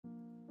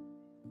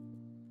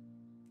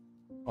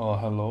Oh,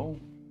 hello.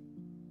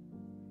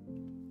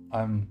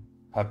 I'm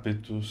happy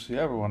to see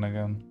everyone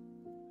again.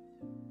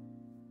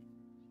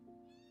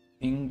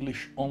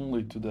 English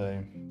only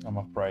today, I'm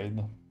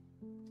afraid.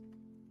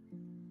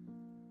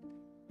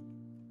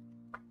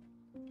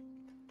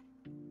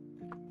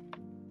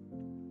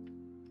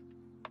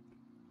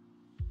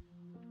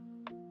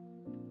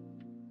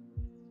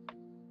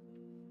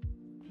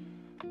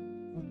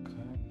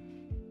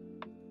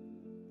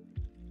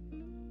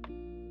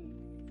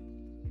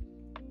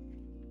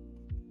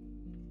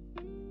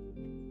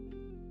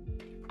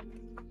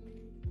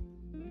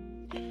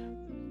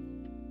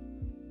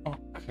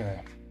 Okay.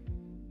 Okay.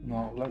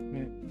 Now let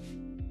me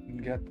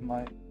get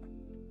my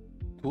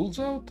tools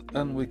out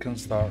and we can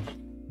start.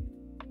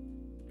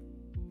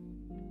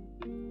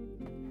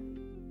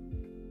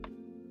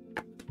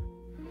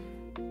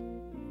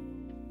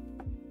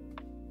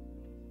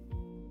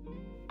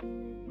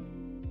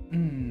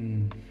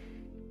 Hmm.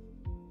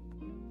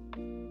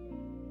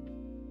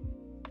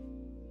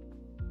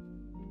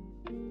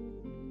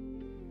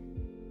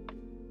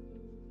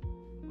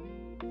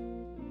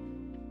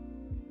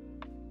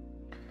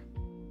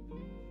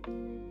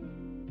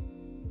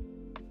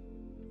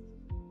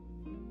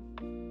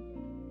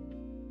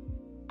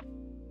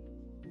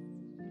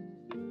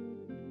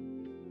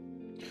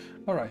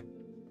 All right.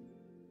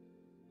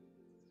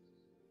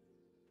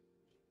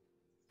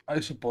 I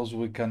suppose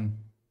we can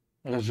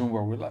resume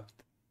where we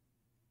left.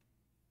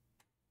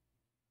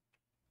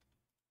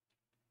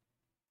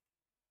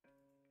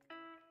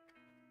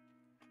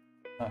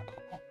 Ecco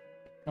qua.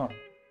 All right.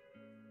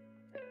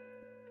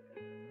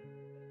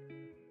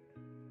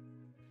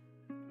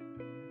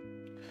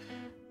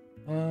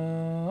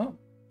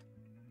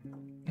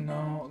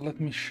 Now let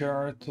me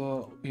share it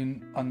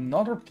in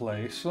another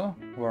place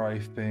where I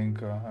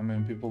think,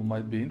 people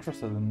might be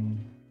interested in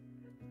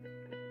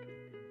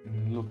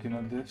looking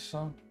at this.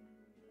 All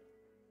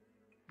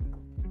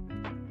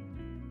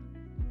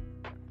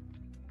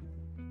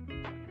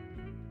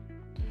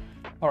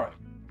right.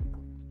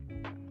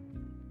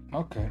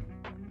 Okay.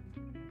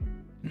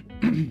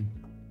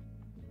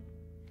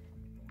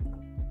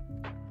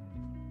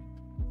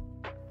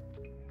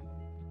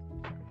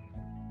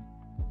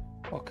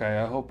 Okay,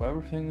 I hope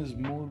everything is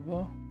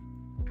smooth.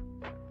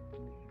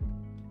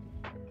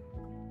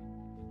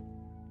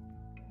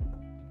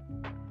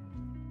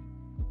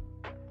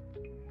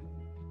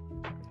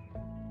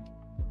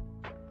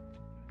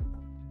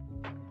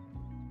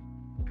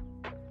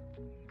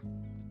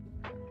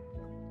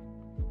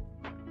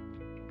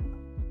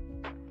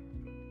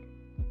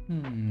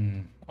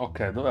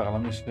 Ok, dov'era la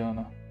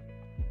missione?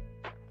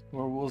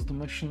 Where was the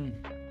mission?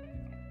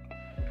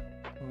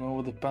 Go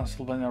with the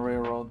Pennsylvania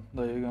Railroad.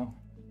 There you go.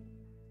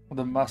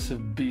 The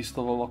massive beast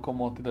of a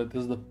locomotive that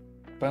is the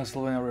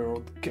Pennsylvania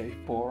Railroad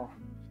K4.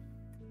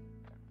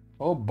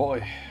 Oh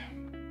boy.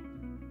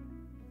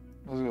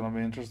 This is gonna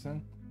be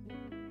interesting.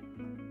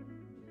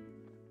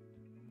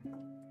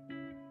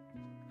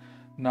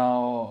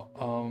 Now,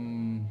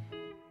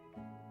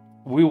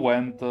 we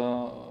went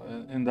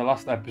in the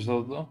last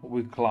episode.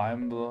 We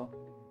climbed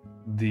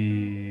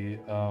the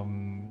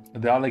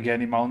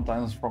Allegheny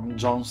Mountains from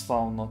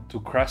Johnstown to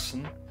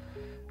Crescent,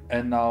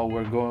 and now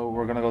we're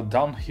gonna go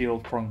downhill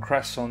from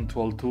Crescent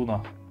to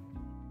Altoona.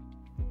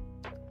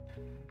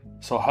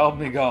 So help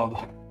me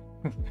God.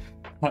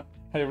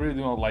 I really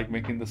do not like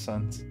making the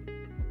sense.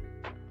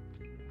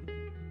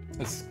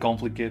 It's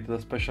complicated,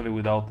 especially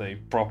without a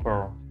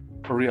proper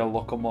real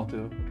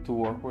locomotive to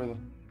work with.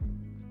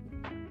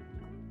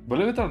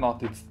 Believe it or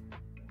not, it's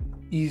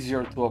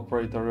easier to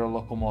operate a real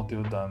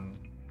locomotive than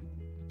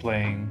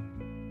playing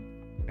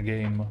a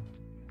game.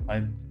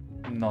 I'm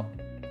not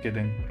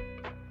kidding.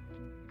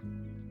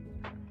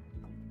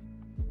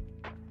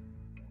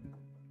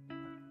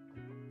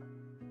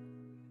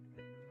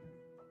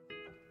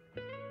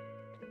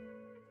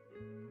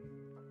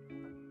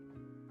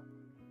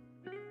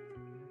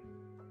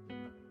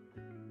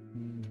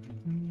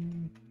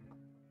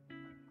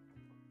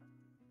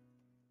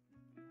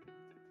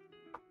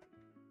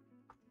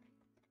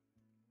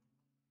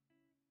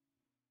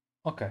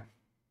 Okay.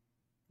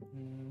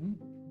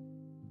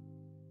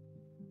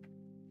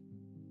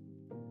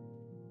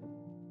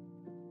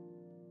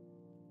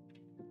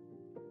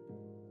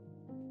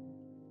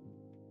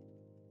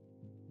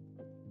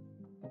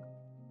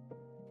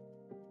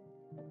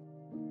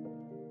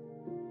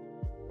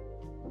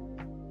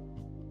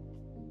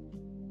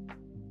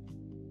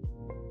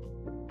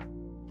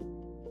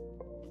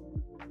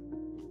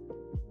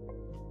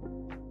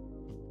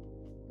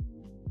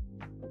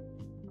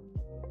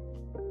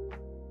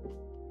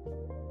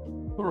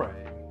 Hooray.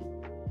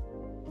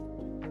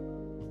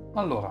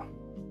 Allora,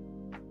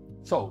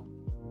 so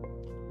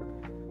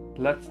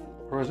let's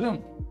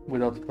resume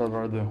without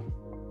further ado.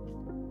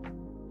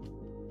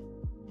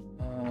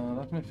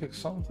 Let me fix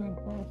something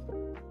first.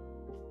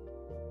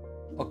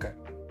 Okay.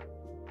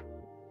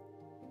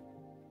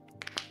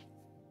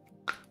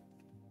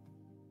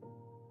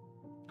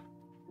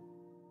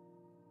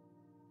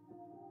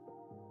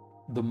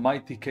 The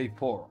mighty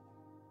K4.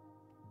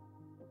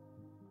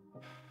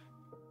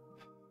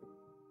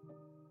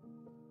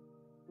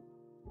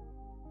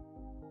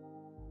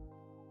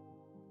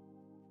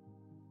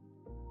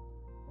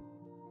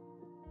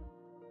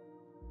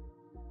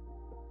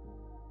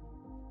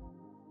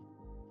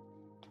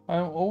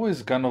 I'm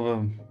always kind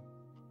of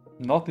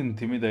not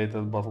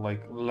intimidated, but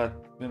like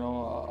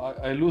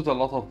I lose a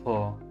lot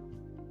of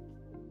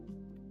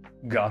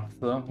guts.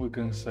 We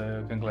can say,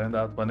 I can claim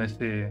that when I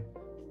see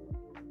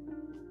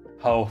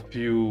how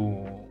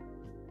few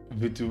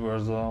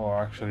VTubers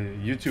or actually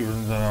YouTubers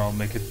in general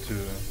make it to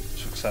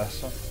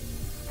success.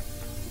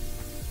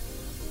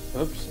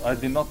 Oops, I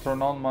did not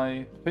turn on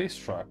my face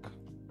track.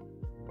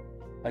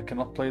 I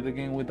cannot play the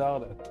game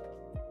without it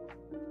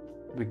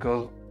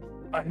because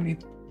I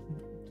need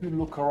to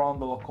look around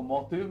the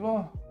locomotive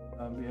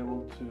and be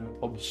able to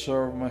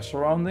observe my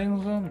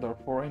surroundings, and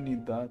therefore I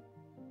need that.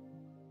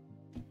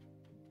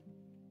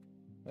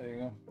 There you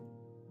go.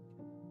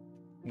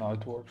 Now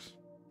it works.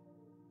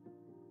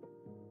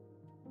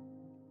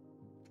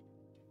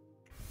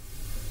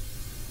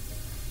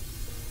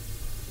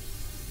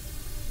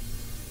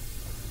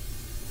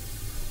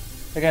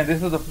 Again,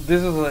 this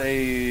is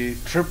a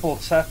triple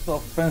set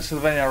of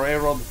Pennsylvania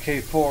Railroad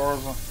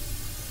K4s.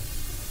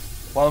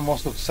 One of the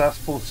most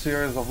successful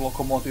series of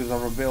locomotives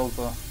ever built.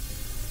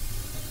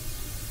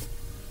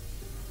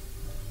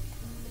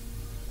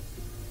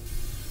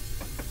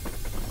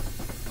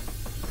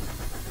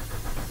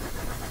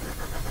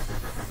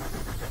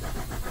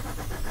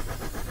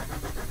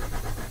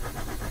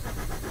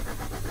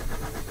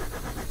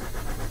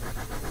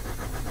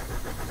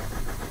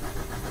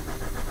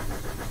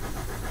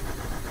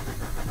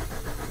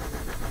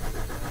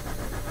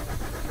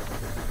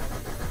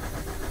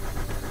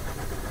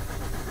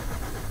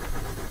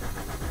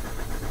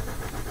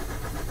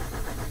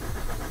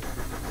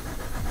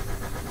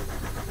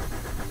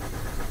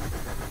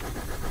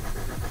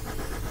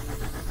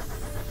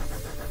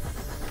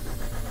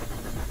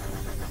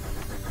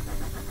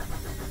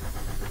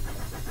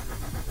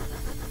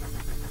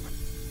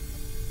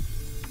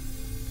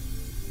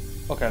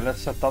 Okay,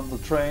 let's set up the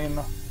train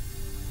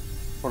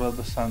for the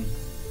descent.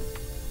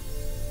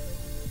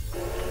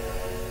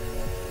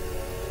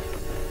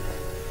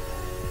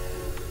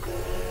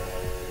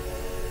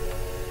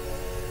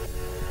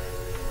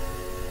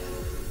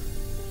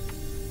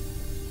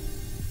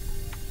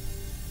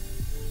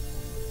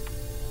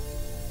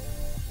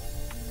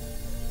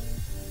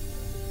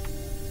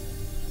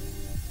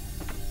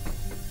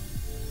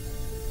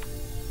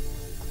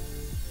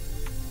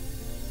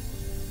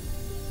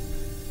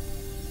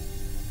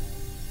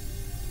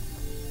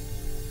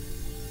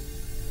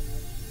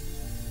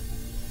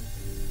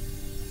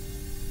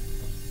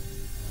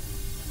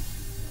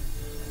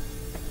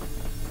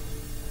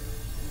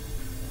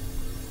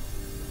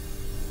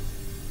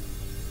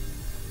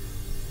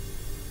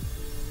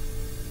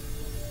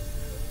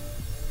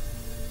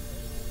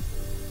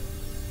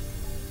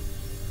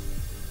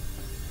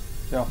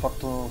 Abbiamo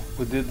fatto,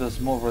 we did a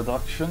small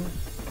reduction.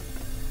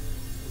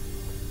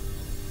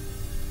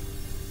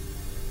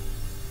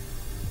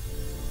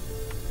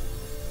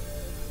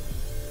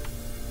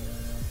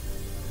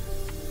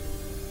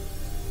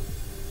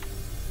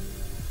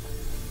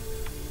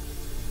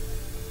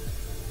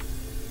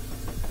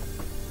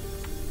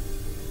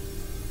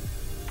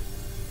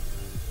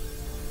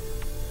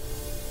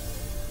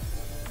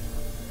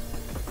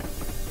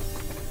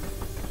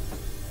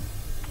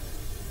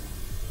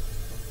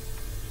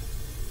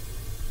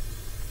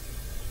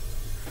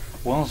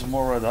 One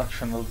small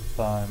reduction at a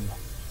time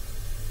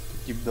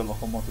to keep the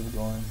locomotive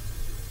going.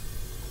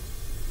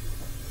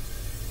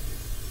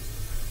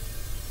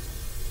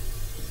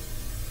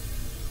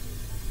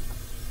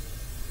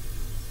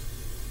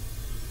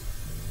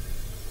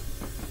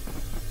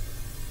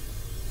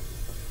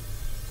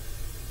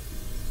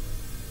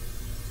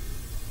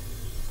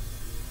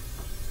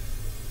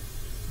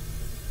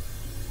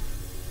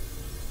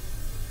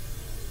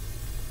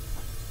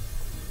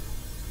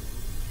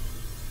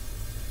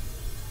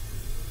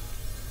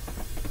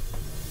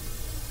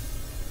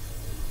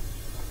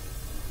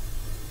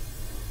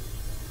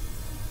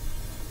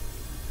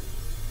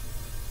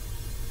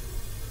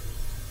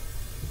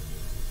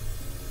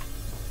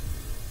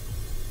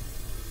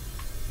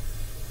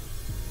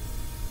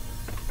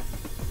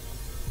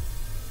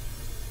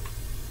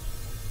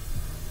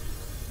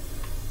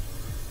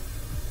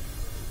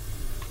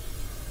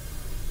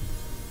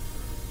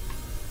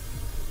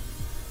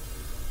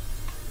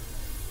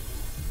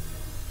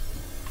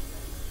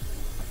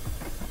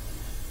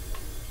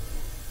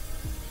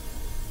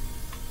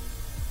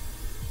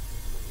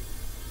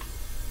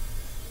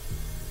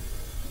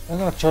 I'm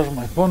gonna charge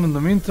my phone in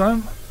the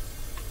meantime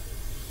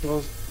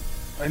because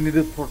I need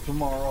it for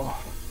tomorrow.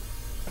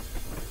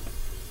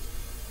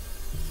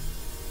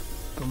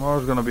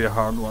 Tomorrow's gonna be a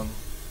hard one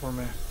for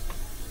me.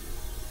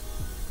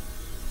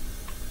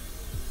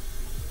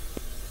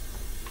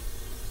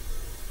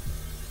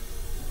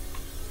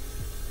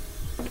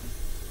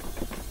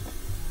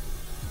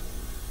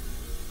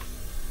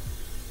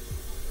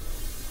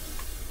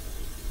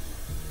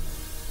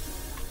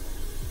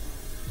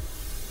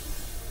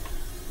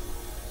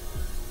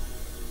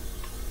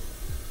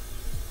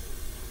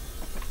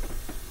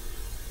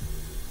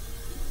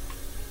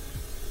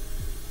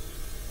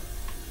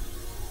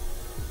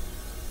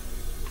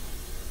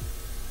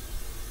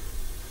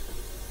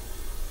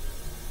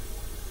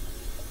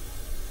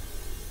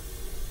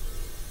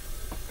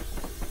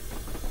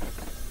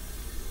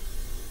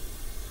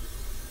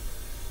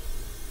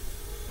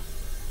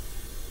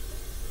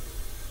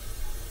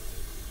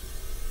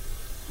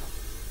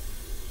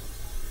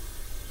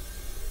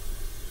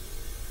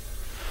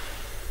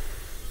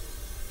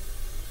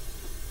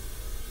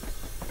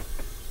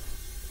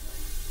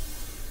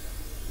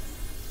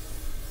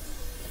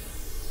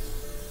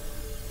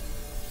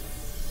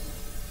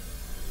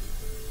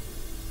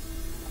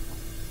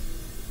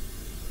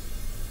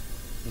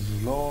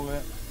 Slowly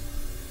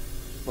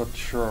but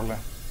surely.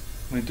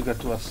 We need to get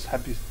to a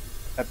happy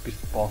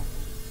spot.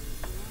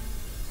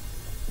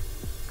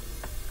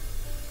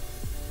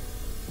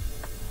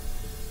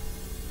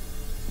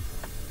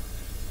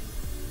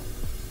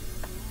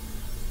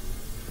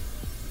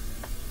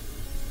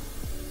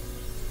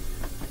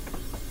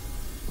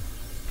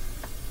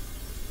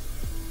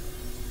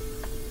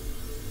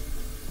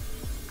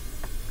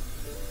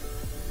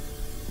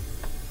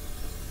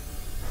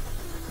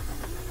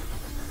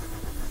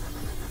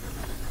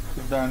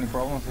 If there are any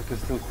problems, I can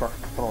still crack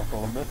the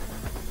throttle a bit.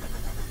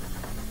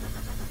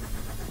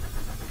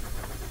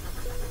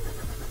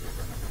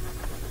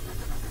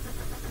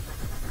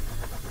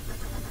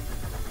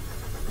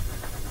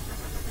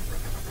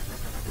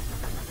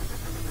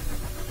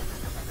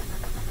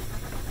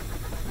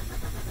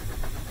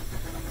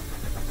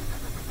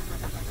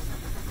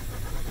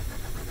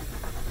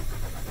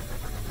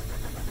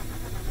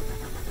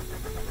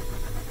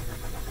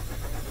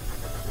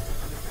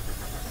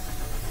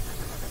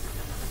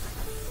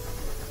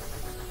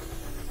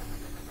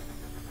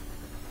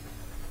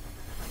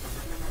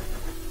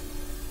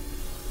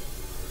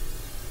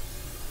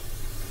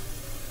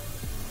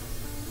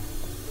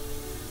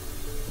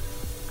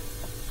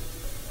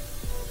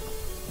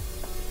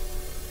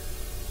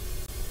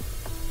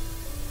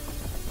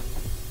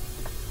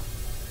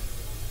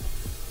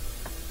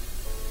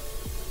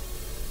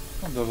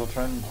 And there's a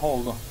train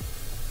hold.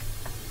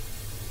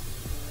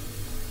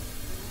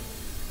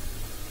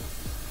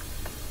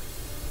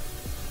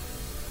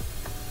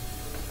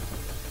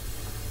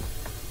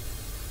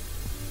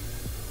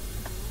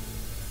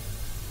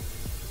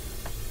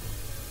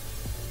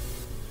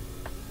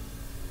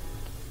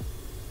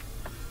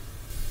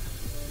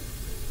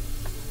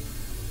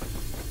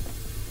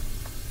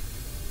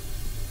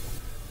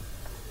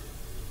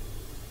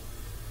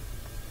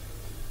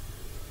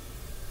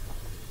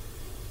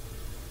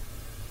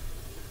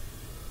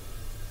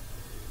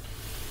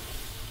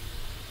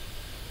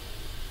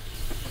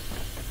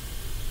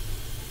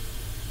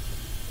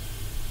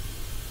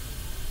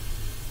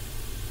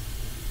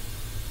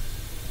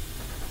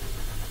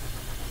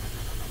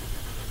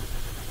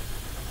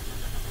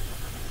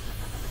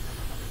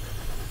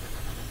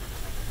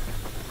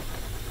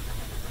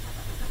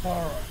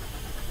 Alright.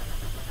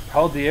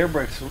 How the air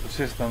brake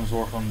systems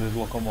work on this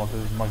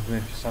locomotive is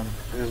magnificent.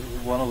 It's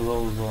one of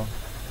those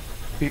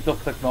feat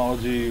of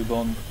technology you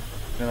don't,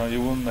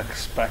 you wouldn't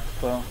expect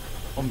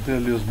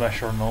until you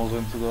smash your nose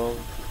into those.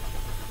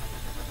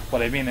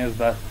 What I mean is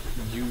that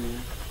you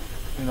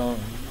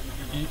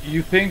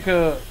think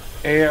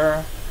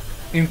air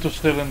into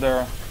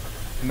cylinder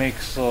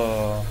makes,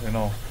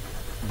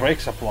 brake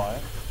supply,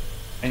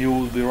 and you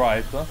will be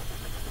right,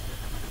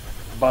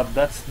 but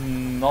that's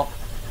not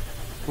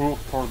true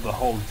for the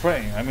whole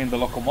train. I mean, the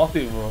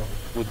locomotive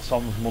with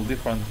some small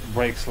different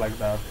brakes like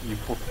that, you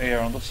put air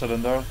on the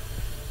cylinder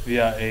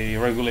via a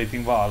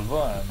regulating valve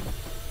and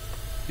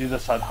you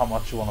decide how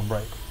much you want to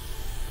brake.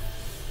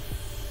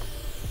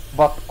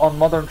 But on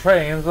modern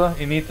trains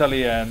in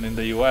Italy and in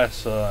the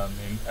US and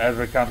in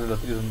every country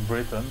that isn't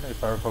Britain,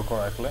 if I recall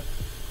correctly,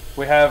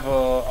 we have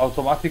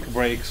automatic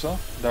brakes.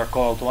 They're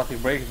called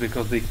automatic brakes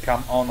because they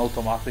come on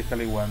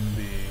automatically when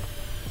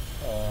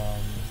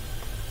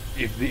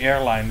if the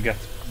air line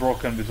gets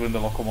broken between the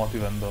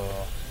locomotive and the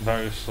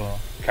various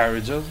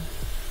carriages.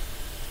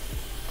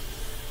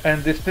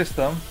 And this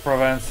system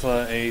prevents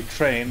a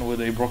train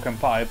with a broken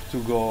pipe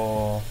to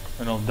go,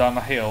 down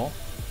a hill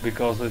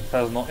because it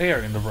has no air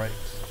in the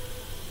brakes.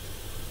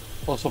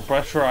 Also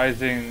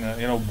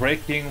pressurizing,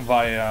 braking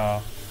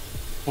via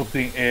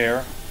putting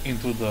air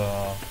into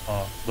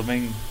the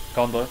main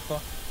conduit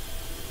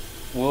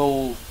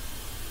will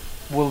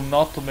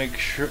not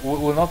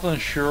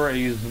ensure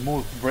a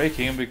smooth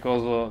braking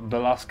because the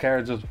last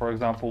carriages, for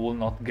example, will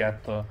not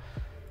get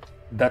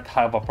that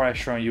high of a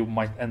pressure, and you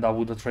might end up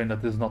with a train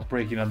that is not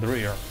braking at the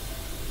rear.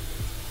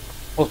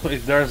 Also,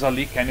 if there's a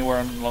leak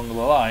anywhere along the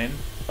line,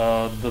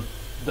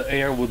 the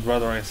air would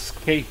rather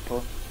escape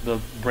the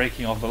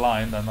braking of the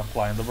line than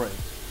applying the brakes.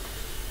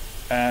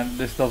 And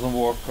this doesn't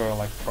work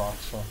like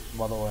trucks,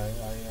 by the way.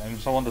 I'm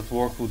someone that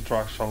worked with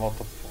trucks a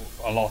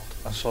lot,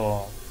 and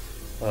so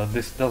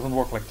this doesn't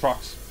work like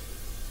trucks.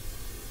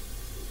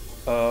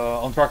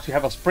 On trucks you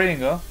have a spring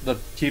that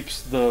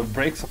keeps the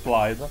brakes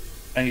applied,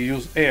 and you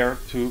use air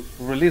to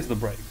release the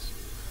brakes.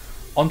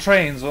 On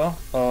trains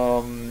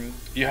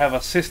you have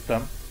a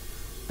system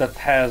that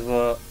has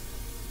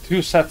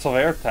two sets of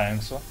air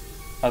tanks,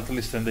 at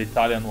least in the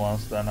Italian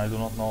ones. Then I do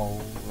not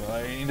know.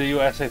 In the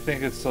US I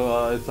think it's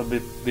a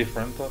bit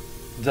different,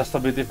 just a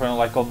bit different,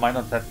 like on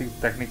minor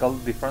technical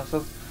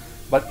differences.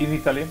 But in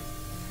Italy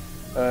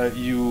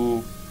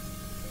you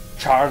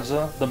charge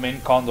the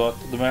main conduit,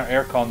 the main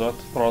air conduit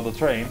throughout the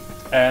train,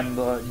 and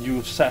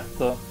you set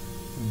the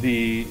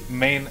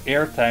main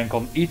air tank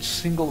on each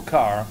single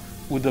car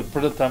with a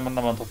predetermined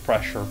amount of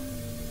pressure.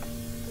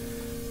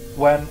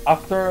 When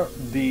after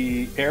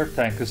the air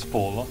tank is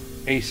full,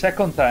 a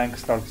second tank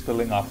starts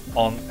filling up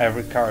on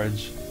every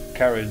carriage,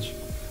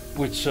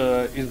 which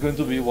is going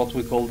to be what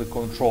we call the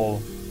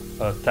control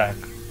tank.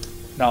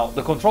 Now,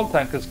 the control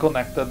tank is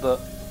connected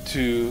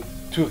to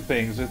two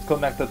things. It's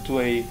connected to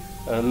a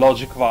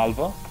logic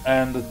valve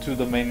and to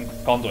the main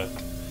conduit.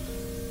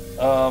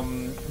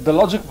 The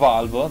logic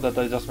valve that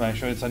I just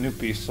mentioned, it's a new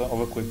piece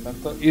of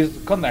equipment, is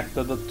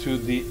connected to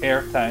the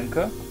air tank,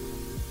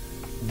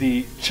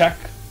 the check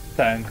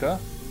tank,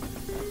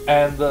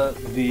 and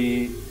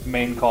the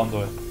main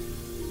conduit.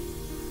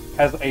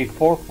 Has a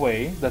fourth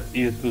way that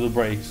is to the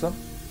brakes,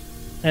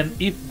 and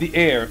if the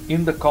air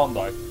in the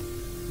conduit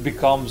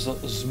becomes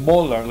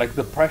smaller, like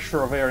the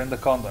pressure of air in the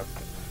conduit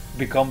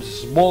becomes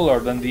smaller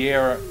than the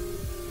air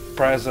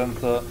present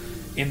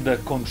in the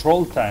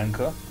control tank,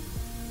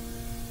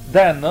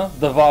 then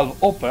the valve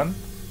opens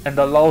and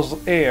allows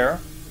air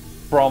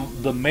from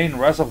the main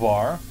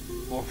reservoir,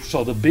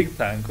 so the big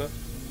tank,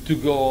 to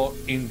go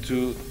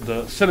into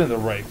the cylinder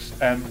brakes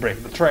and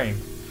brake the train.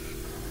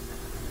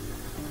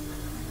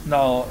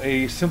 Now,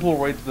 a simple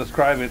way to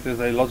describe it is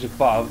a logic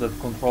valve that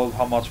controls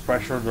how much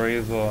pressure there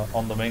is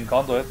on the main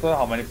conduit,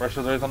 how many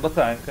pressure there is on the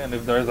tank, and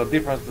if there is a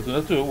difference between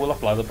the two, will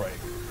apply the brake.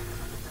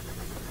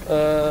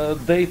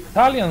 The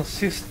Italian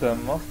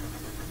system,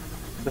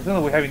 the thing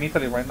that we have in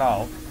Italy right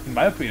now, in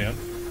my opinion,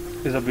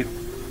 is a bit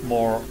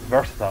more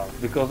versatile,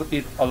 because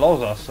it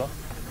allows us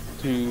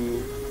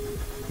to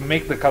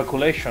make the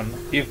calculation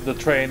if the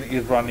train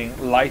is running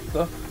light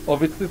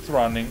or if it's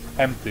running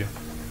empty.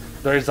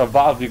 There is a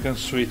valve you can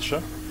switch,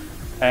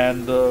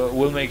 and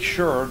we'll make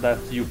sure that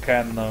you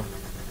can,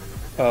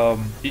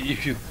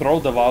 if you throw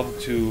the valve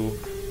to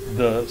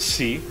the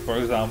sea, for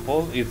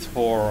example, it's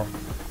for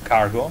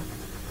cargo,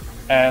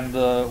 and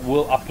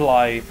we'll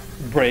apply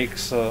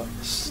brakes,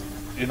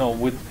 you know,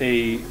 with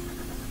a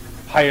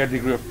higher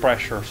degree of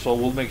pressure. So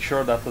we'll make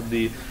sure that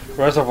the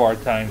reservoir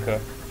tank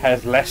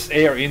has less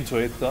air into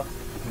it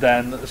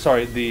than,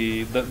 sorry,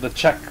 the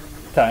check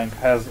tank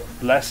has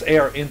less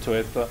air into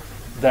it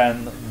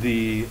than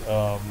the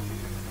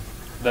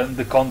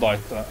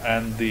conduit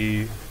and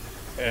the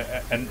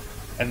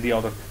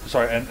other,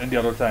 sorry, and the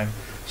other tank.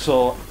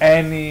 So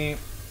any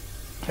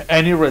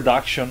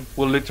reduction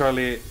will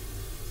literally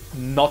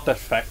not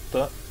affect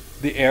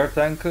the air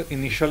tank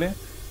initially,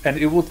 and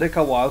it will take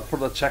a while for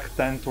the check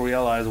tank to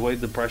realize, wait,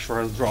 the pressure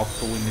has dropped,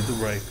 so we need to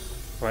brake,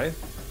 right?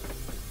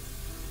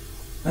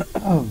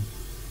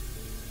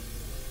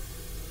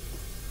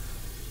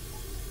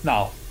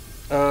 Now,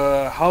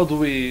 how do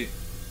we...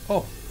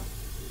 Oh,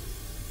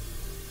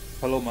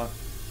 hello, Matt.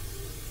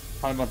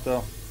 Hi,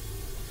 Matteo.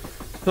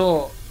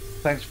 So,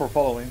 thanks for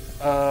following.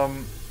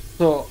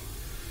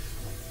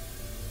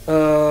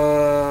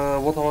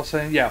 What I was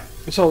saying, yeah.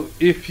 So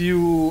if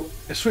you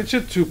switch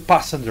it to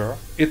passenger,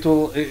 it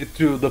will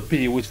to the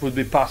P, which would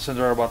be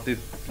passenger, but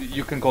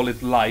you can call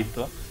it light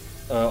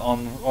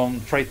on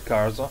freight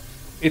cars.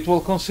 It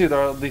will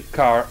consider the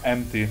car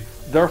empty.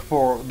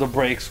 Therefore, the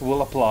brakes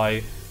will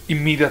apply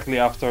immediately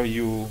after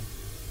you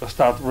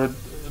start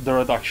the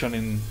reduction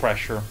in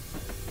pressure.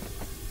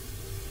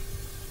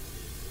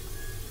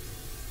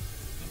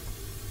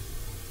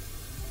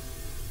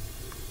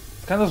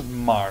 Kind of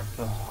smart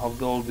how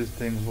all these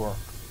things work.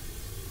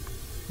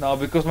 Now,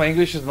 because my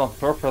English is not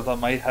perfect, I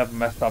might have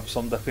messed up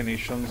some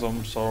definitions or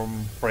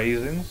some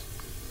phrasings,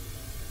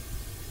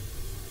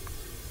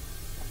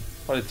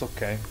 but it's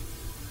okay.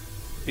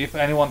 If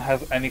anyone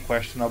has any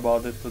question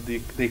about it,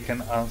 they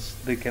can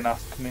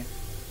ask me.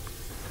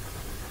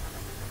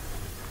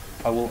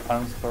 I will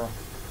answer.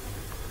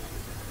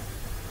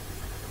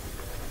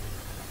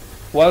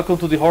 Welcome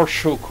to the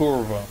horseshoe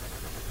curve,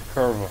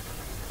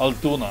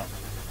 Altuna.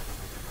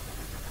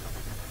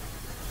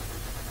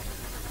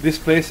 This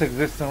place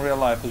exists in real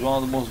life. It's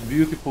one of the most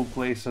beautiful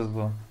places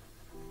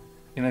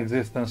in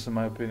existence, in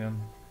my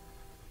opinion.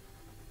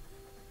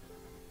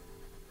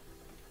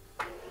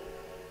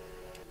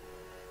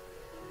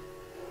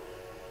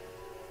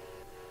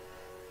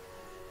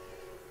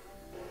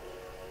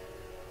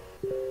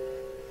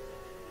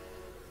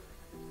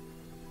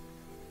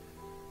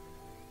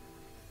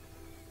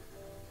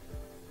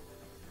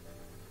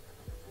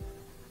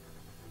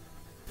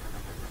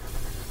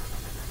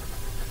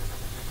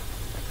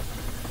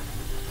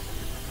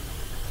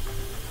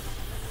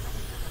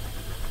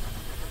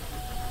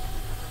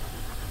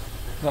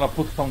 I'm gonna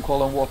put some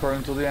coal and water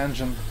into the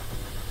engine.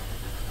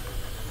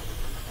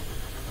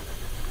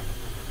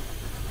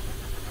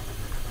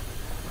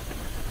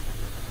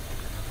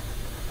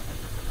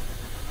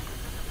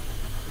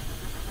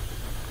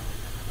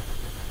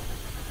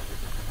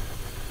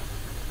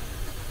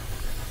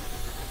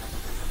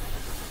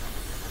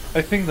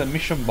 I think the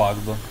mission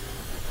bugged,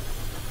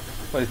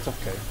 but it's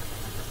okay.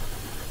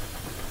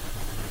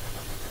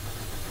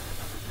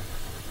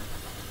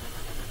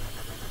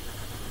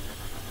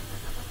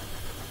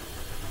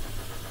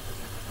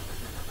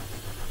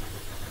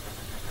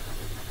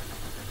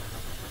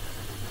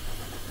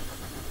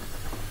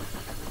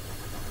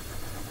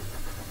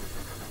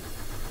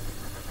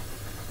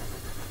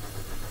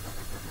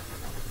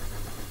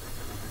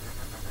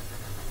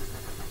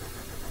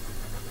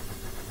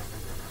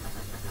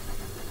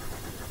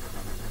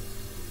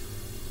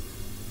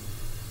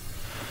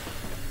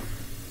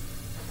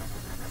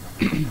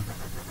 We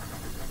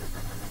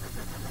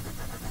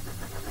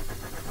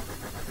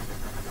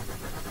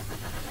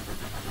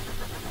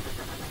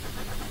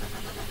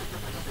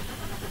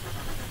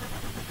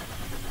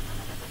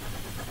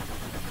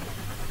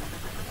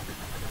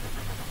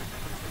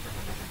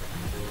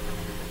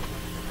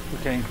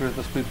can increase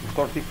the speed to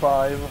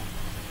 35.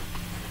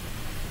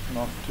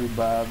 Not too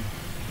bad.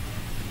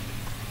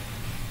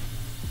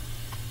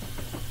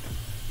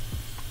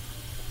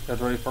 Get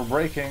ready for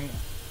braking.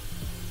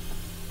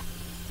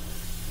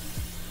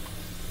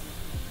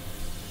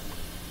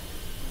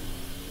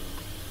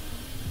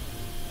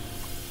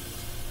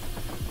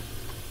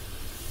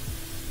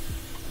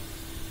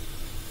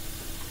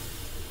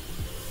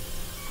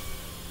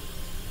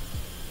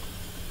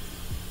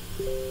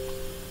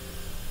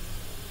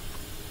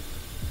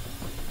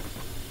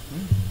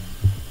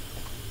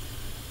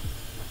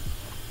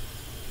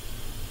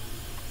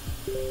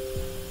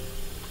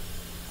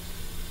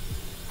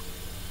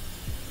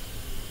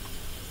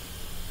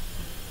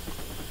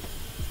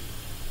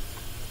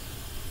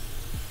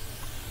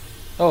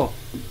 Oh,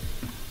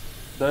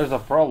 there's a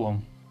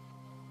problem.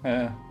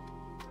 Yeah.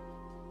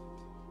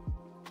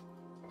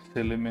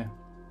 Silly me.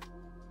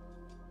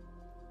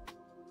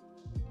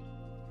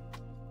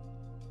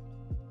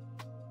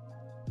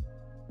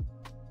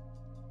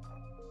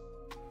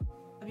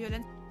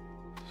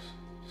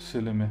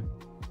 Silly me.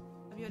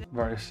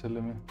 Very silly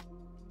me.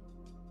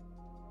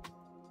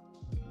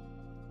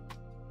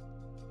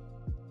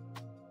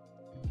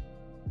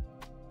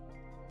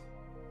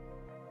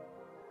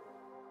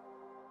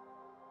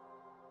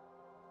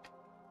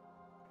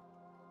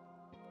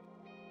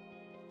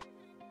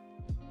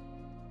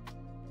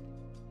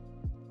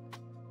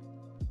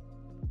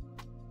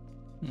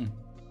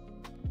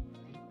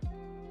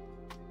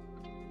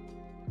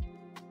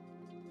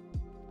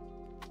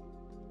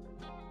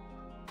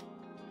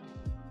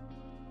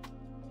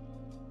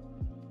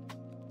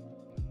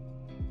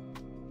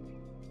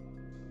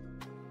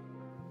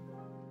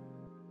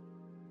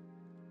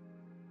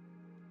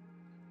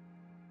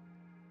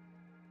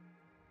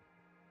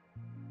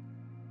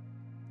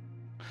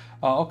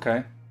 Ah,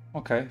 ok,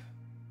 ok.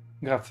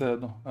 Grazie,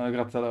 Edo.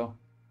 Grazie, Leo.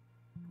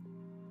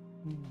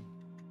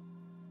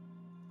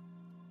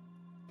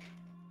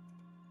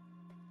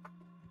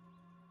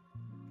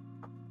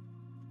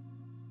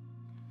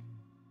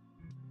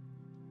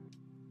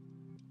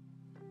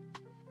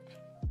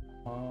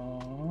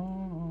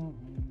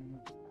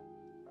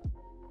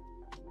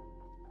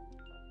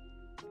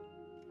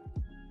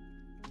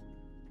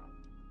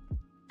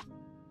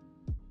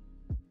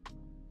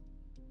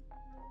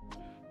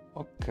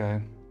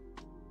 Ok.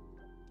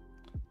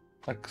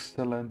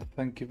 Excellent,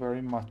 thank you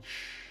very much.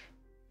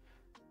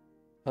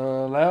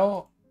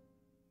 Leo,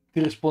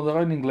 ti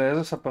risponderò in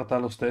inglese se per te è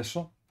lo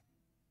stesso.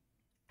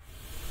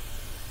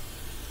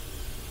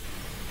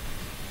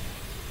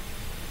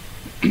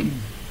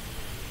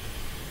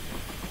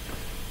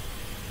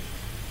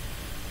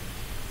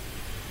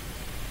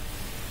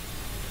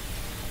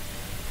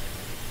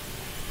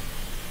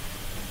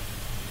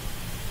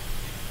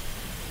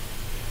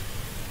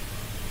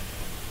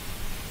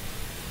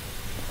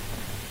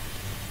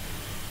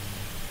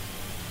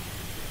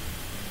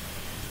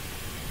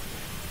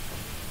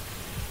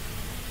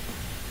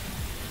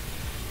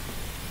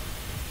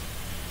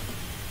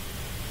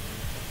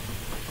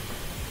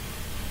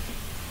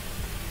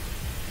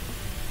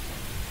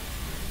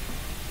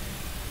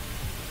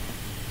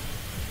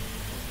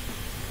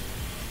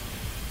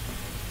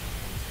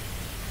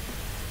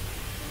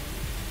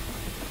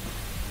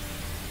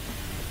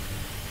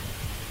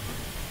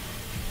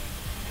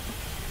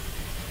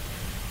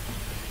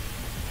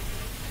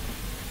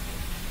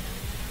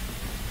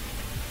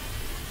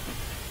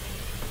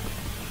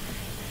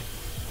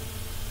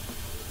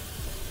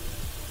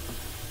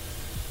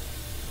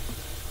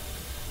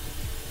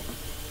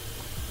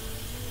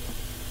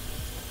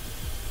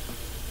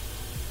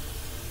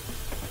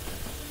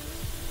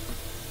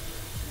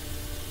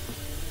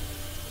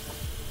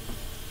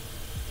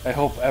 I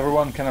hope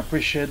everyone can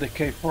appreciate the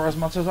K4 as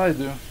much as I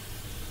do.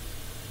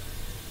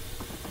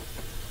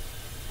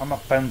 I'm a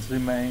Pensley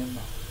main.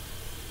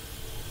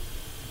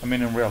 I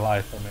mean in real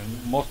life, I mean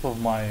most of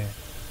my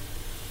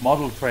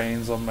model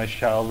trains on my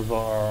shelves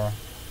are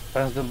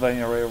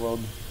Pennsylvania Railroad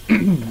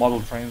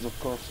model trains, of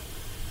course.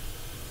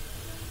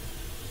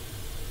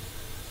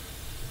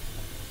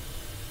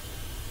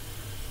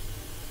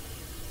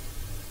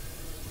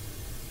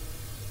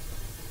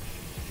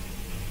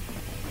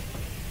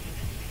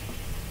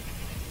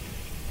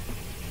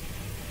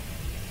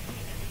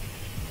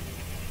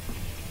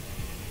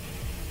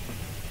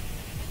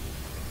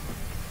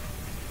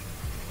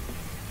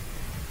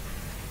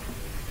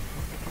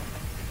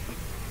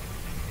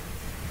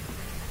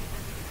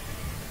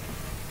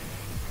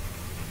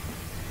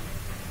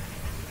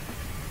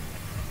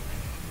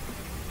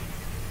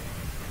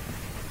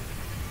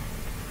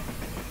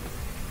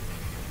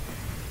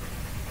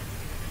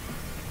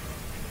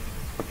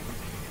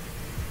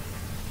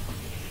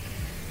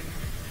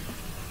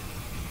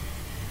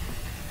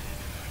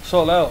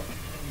 So Leo,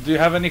 do you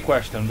have any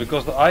question?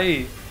 Because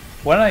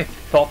when I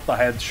thought I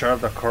had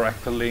shared the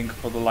correct link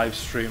for the live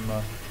stream.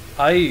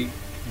 I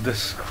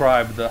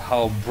described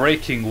how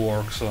braking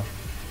works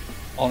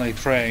on a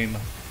train.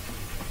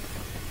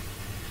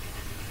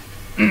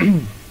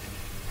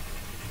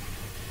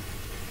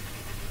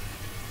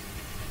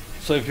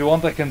 So if you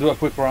want, I can do a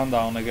quick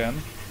rundown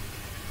again.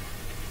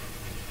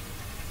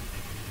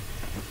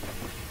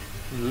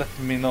 Let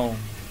me know.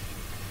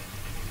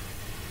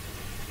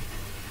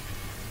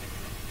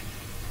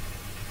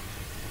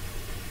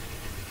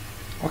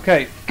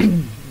 Okay,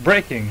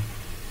 braking.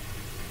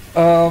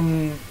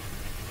 The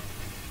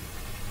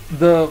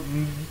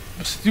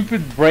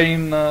stupid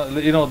brain,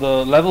 you know,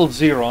 the level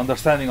 0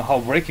 understanding of how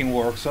braking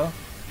works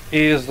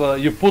is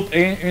you put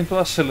air into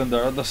a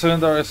cylinder, the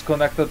cylinder is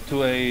connected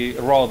to a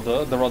rod,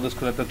 the rod is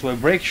connected to a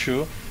brake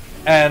shoe,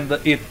 and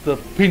it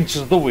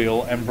pinches the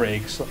wheel and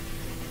brakes.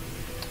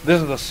 This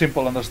is a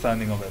simple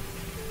understanding of it.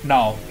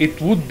 Now,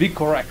 it would be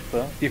correct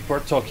if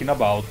we're talking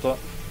about the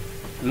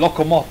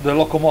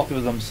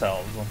locomotives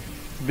themselves,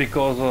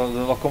 because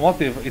the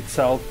locomotive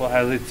itself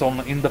has its own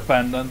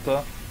independent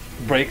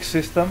brake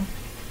system,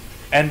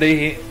 and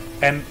it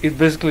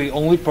basically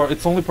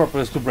its only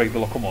purpose is to brake the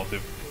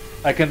locomotive.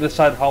 I can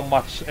decide how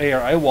much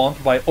air I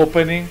want by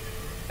opening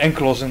and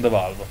closing the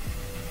valve.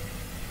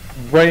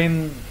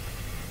 Brain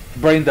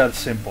that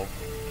simple.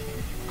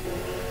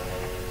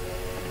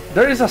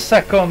 There is a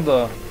second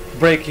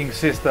braking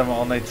system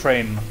on a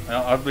train.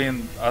 I've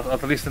been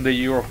at least in the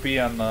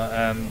European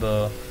and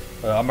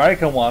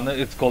American one.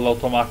 It's called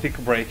automatic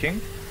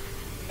braking,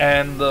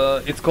 and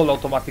it's called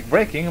automatic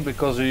braking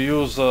because you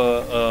use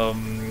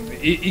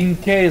in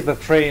case the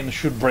train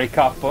should break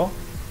up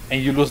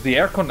and you lose the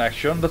air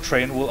connection, the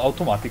train will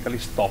automatically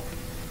stop.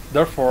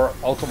 Therefore,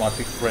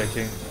 automatic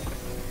braking.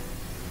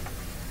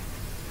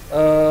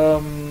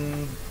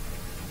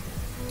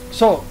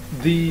 So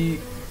the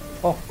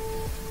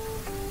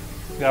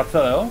grazie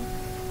Leo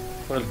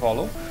for il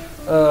follow.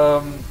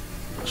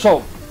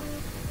 So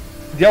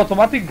the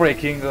automatic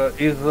braking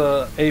is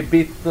a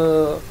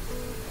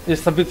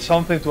bit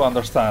something to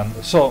understand.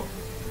 So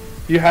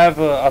you have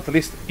at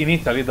least in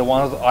Italy, the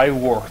ones I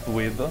worked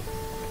with,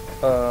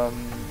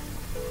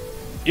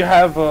 you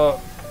have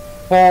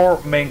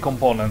 4 main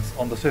components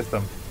on the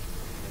system.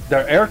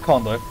 Their air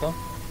conduct,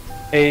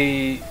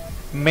 a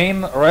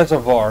main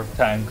reservoir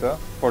tank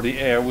for the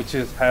air, which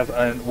has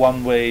a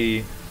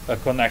one-way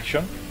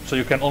connection, so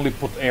you can only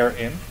put air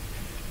in.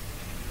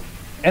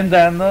 And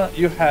then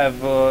you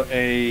have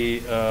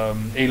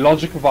a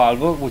logic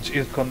valve, which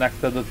is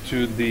connected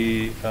to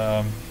the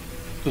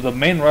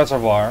main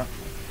reservoir,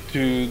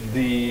 to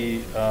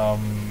the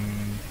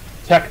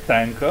check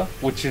tank,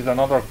 which is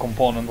another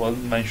component was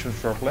mentioned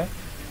shortly.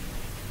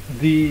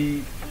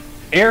 The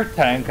air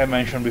tank I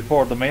mentioned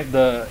before,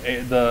 the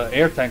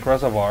air tank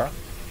reservoir,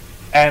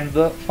 and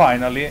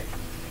finally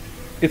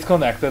it's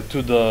connected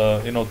to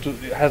the it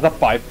has a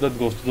pipe that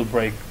goes to the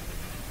brake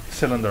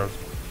cylinders.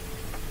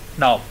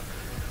 Now,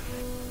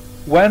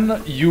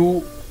 when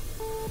you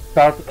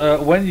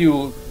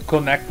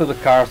connect the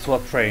cars to a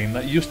train,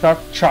 you start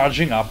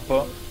charging up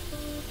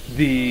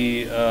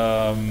the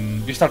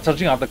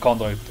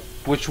conduit,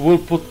 which will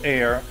put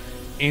air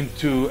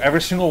into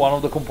every single one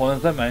of the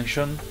components I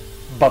mentioned,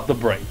 but the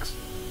brakes.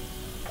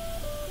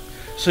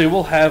 So you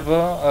will have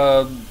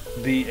a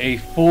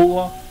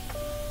full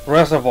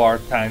reservoir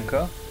tank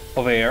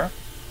of air,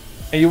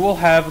 and you will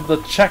have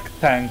the check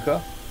tank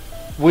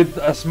with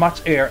as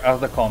much air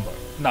as the conduit.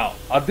 Now,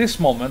 at this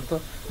moment,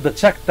 the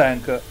check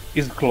tank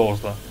is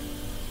closed.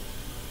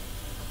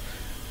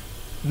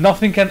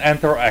 Nothing can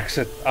enter or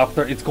exit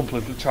after it's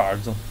completely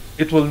charged.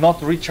 It will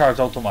not recharge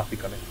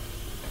automatically.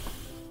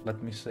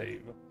 Let me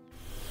save.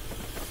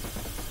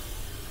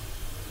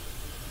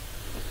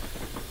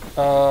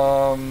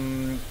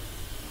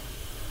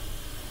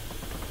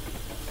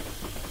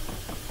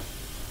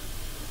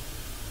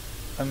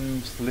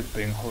 I'm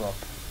slipping, hold up.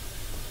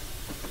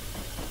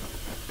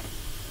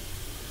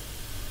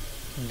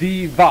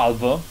 The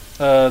valve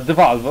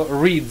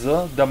reads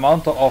the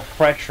amount of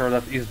pressure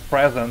that is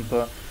present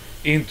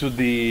into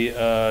the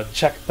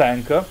check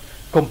tank,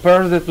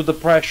 compares it to the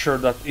pressure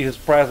that is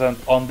present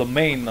on the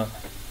main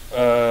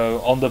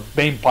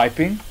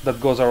piping that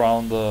goes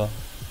around the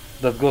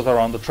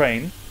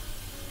train.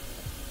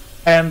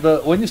 And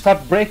when you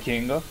start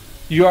braking,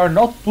 you are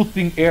not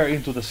putting air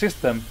into the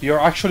system, you are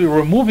actually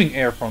removing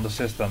air from the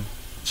system.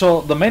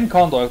 So the main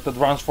conduit that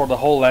runs for the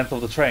whole length of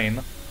the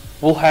train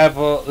will have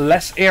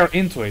less air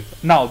into it.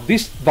 Now,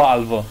 this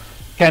valve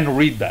can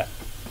read that.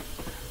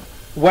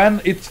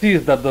 When it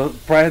sees that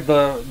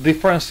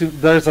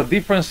there's a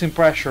difference in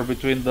pressure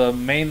between the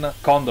main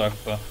conduit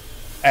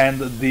and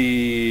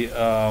the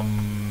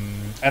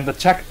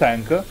check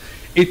tank,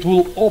 it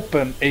will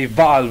open a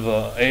valve,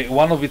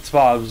 one of its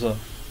valves,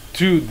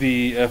 to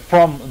the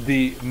from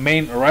the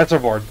main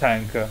reservoir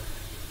tank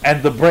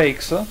and the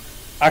brakes,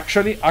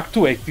 actually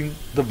actuating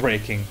the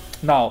braking.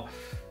 Now,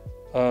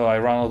 I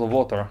ran out of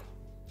water.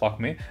 Fuck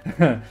me.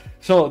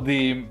 So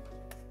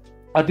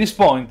at this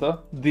point,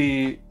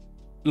 the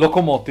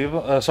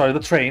the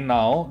train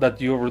now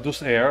that you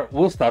reduce air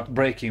will start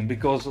braking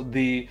because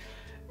the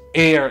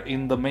air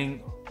in the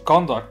main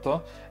conduct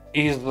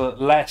is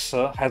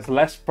has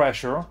less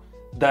pressure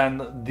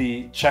than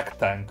the check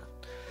tank.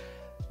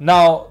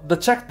 Now the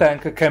check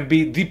tank can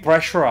be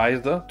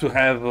depressurized to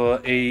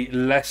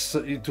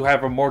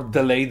have a more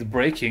delayed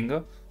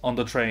braking on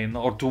the train,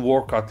 or to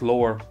work at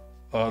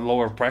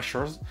lower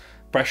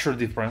pressure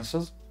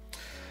differences,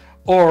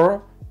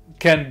 or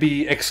can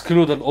be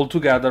excluded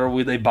altogether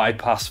with a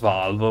bypass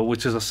valve,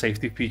 which is a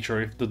safety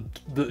feature if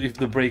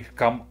the brake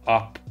come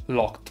up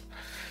locked.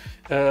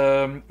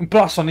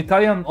 Plus,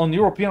 on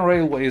European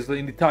railways,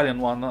 in the Italian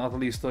one at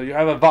least, you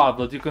have a valve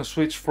that you can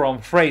switch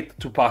from freight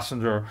to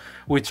passenger,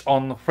 which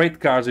on freight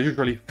cars is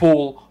usually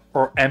full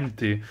or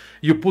empty.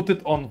 You put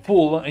it on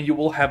full, and you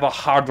will have a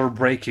harder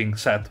braking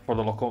set for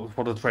the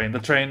train.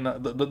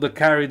 The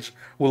carriage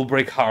will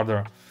brake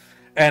harder,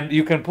 and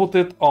you can put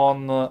it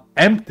on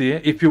empty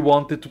if you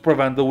want it to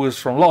prevent the wheels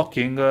from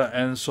locking,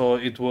 and so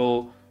it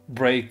will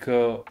brake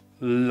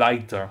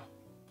lighter.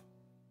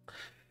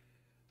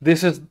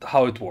 This is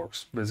how it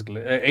works,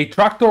 basically. A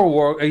tractor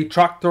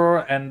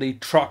and a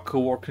truck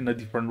work in a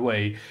different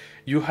way.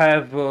 You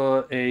have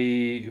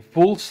a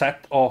full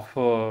set of,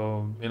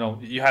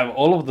 you have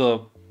all of the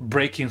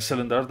braking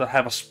cylinders that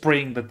have a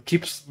spring that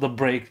keeps the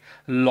brake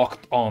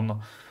locked on.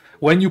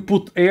 When you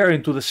put air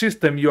into the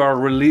system, you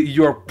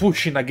are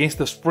pushing against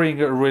the spring,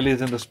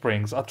 releasing the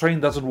springs. A train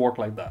doesn't work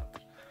like that.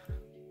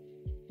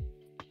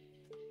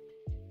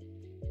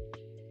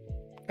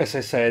 As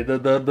I said,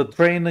 the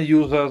train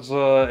uses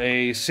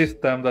a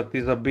system that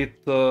is a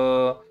bit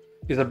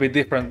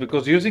different,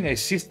 because using a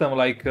system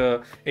like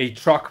a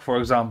truck, for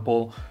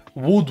example,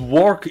 would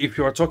work if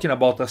you are talking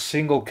about a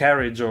single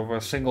carriage or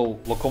a single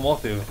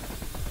locomotive.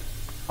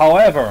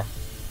 However,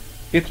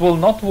 it will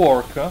not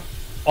work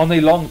on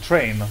a long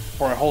train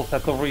for a whole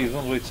set of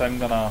reasons, which I'm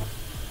gonna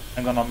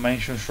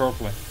mention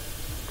shortly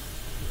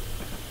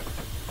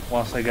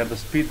once I get the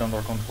speed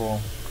under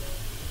control.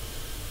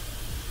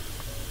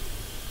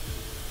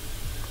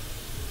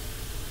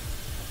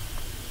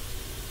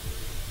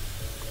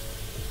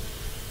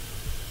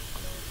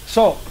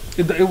 So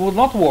it will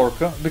not work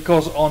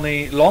because on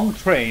a long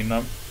train,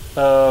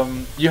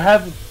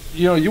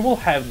 you will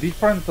have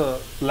different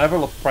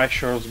level of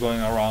pressures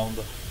going around.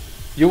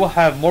 You will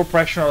have more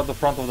pressure at the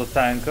front of the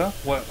tank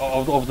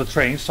of the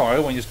train. Sorry,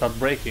 when you start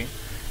braking,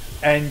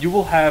 and you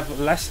will have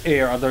less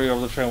air at the rear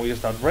of the train when you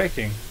start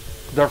braking.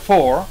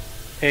 Therefore,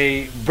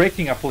 a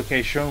braking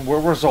application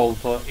will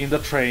result in the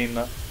train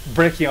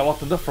braking a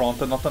lot in the front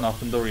and not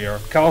enough in the rear,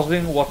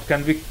 causing what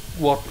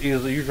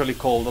is usually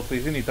called, at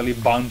least in Italy,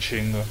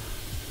 bunching,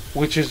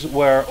 which is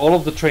where all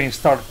of the trains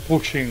start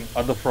pushing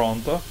at the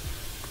front,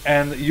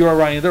 and you are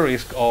running the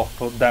risk of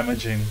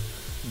damaging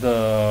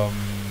the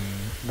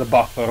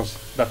buffers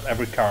that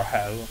every car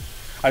has.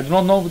 I do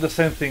not know if the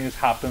same thing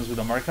happens with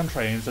American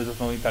trains. I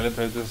just know Italian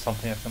trains is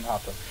something that can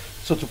happen.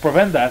 So to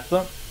prevent that,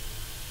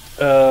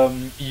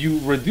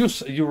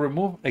 you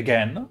remove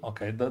again.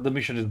 Okay, the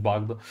mission is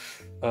bugged.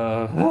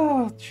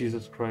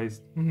 Jesus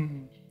Christ.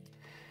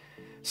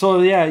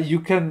 So yeah, you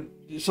can.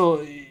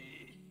 So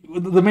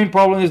the main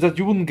problem is that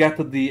you wouldn't get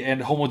the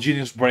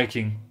homogeneous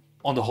braking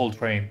on the whole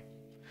train.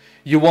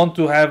 You want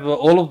to have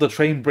all of the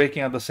train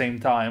braking at the same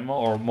time,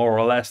 or more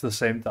or less the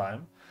same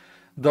time.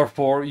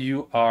 Therefore,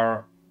 you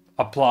are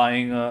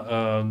applying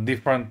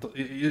different.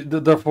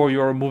 Therefore,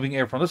 you are removing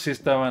air from the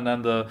system, and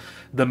then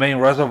the main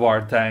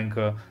reservoir tank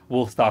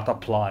will start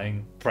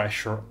applying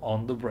pressure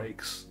on the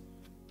brakes.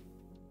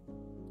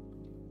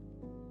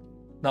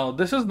 Now,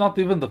 this is not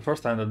even the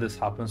first time that this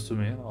happens to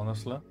me,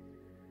 honestly.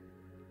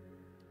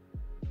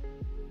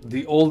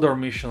 The older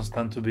missions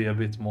tend to be a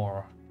bit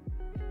more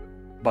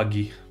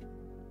buggy.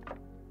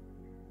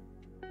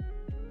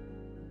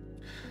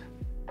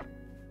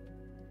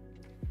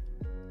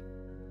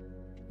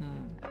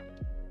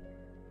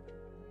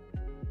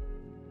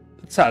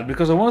 It's sad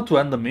because I wanted to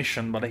end the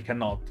mission, but I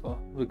cannot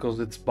because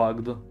it's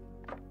bugged.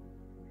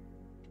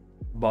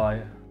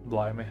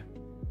 Blimey.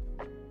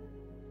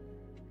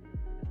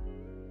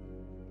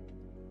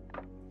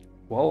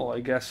 Well,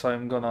 I guess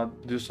I'm gonna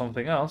do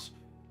something else.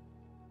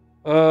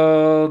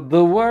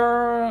 There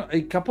were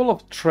a couple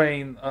of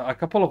trains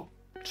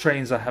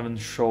I haven't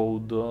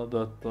showed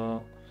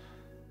that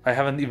I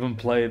haven't even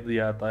played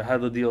yet. I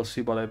had the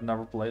DLC, but I've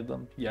never played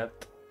them yet.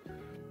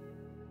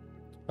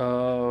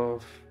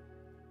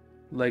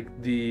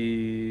 Like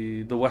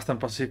the Western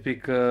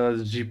Pacific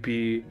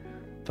GP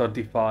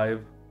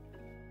 35.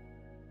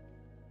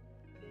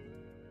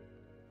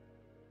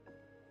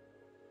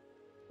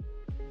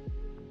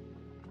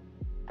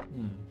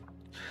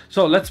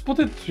 So let's put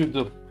it to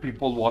the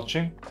people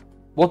watching.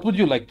 What would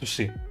you like to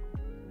see?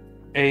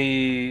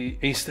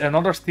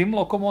 Another steam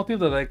locomotive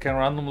that I can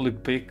randomly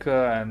pick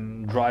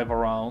and drive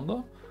around?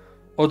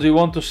 Or do you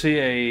want to see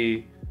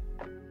a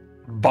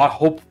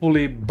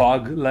hopefully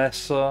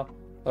bugless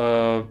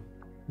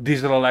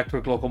diesel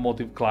electric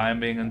locomotive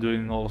climbing and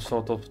doing all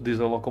sort of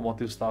diesel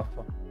locomotive stuff?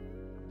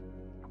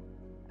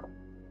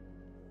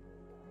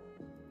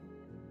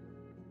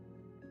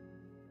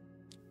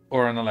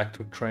 Or an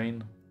electric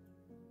train.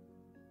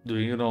 Do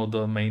you know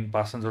the main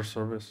passenger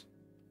service?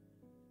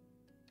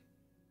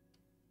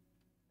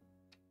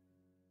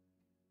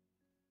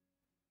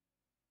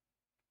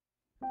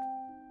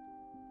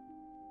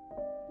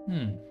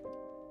 Hmm.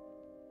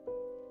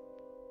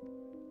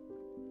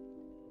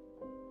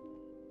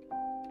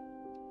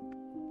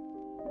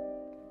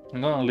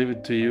 I'm gonna leave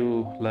it to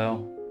you,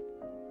 Leo.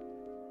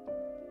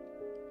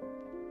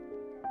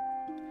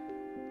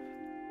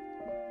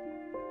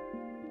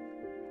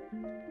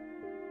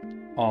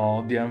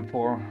 Oh, the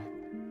M4.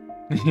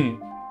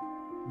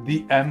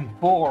 The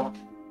M4.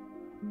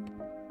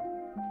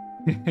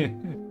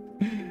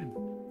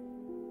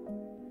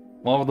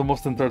 One of the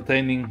most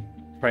entertaining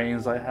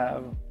trains I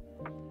have.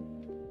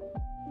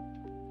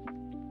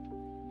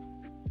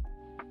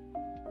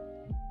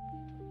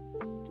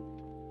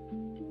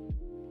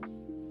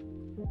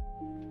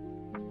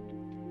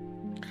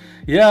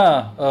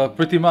 Yeah,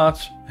 pretty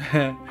much.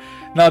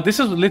 Now, this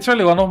is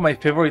literally one of my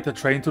favorite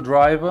train to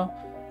drive.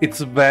 It's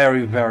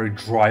very, very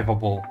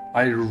drivable.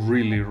 I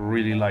really,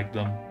 really like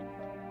them.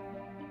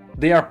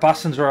 They are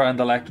passenger and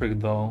electric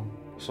though,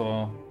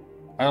 so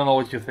I don't know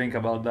what you think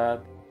about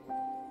that.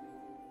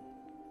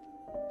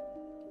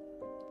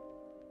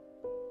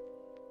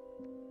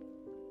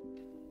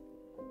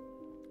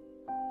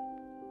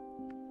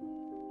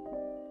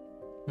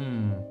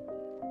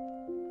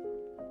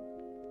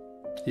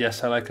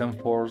 Yes, I like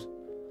M4s.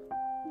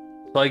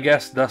 So I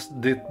guess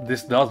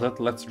this does it.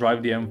 Let's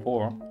drive the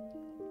M4.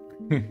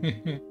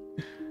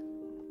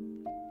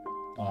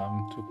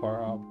 I'm too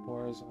far up.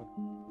 Where is it?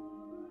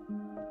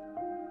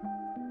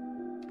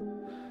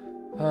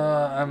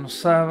 I'm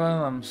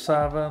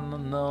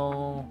 7,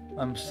 no.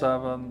 I'm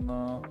 7,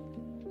 no.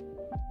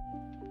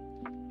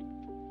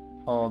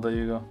 Oh, there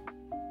you go.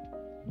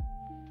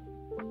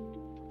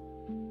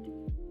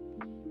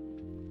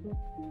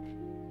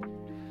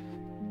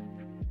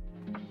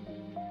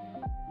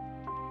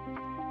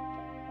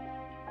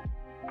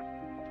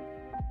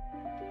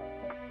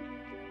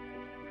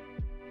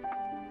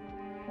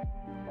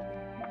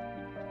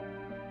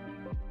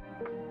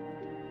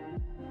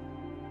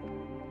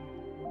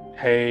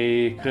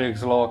 Hey,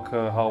 Kriegslock,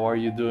 how are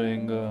you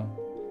doing?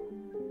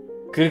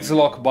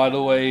 Kriegslock, by the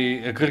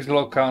way,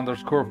 Kriegslock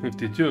underscore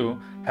 52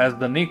 has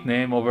the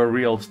nickname of a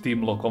real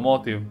steam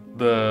locomotive,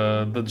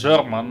 the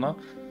German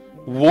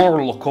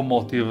war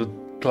locomotive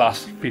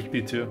class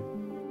 52,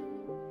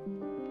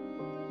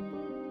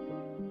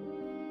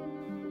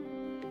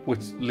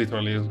 which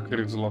literally is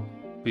Kriegslock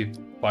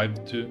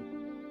 52.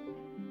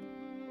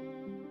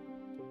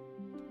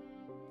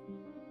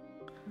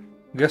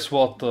 Guess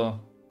what,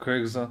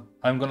 Kriegs?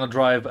 I'm gonna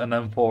drive an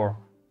M4.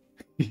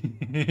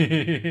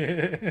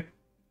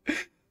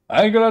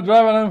 I'm gonna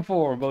drive an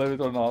M4, believe it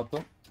or not.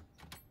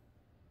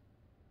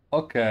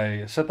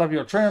 Okay, set up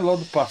your train,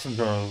 load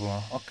passengers.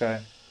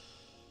 Okay.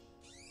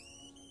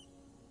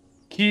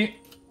 Key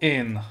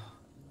in.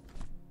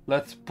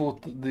 Let's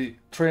put the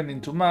train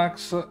into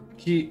max.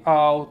 Key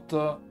out.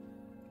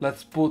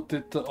 Let's put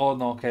it... Oh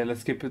no, okay,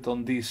 let's keep it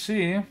on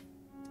DC.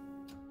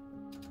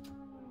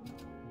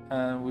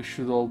 And we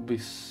should all be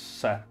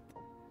set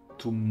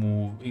to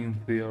move, in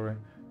theory.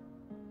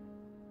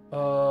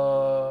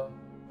 We're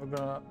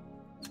gonna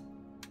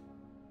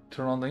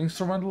turn on the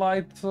instrument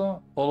light.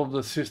 All of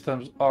the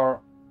systems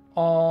are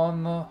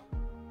on.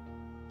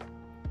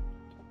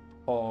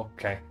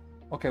 Okay.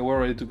 Okay, we're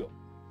ready to go.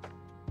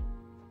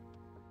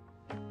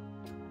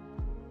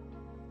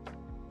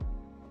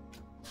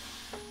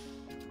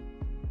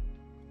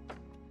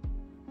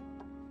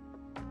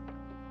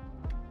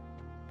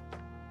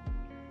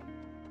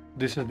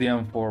 This is the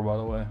M4, by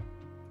the way.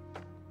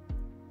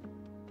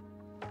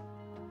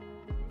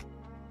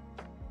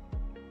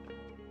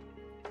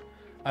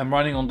 I'm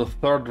running on the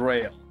third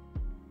rail.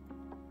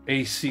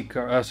 DC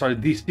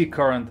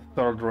current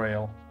third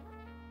rail.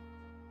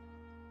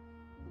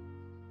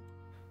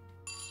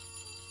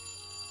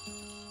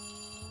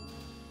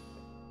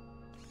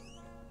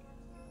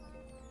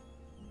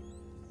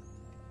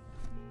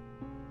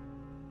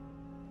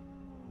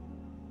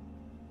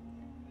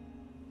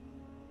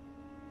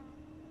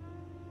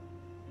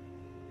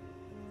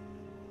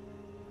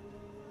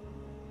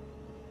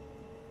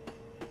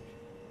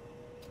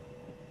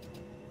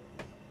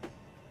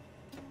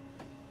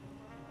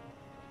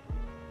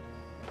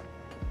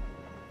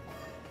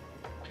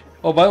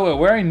 Oh, by the way,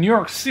 we're in New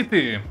York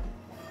City,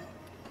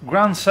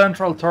 Grand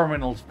Central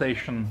Terminal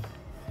Station,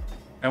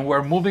 and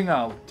we're moving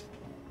out.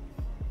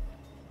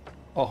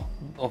 Oh,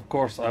 of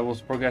course, I was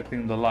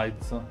forgetting the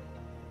lights.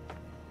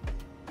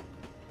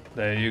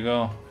 There you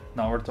go.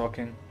 Now we're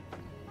talking.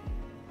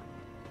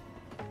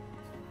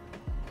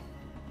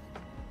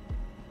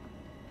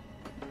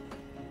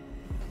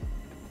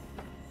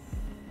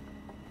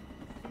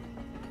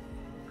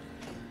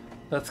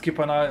 Let's keep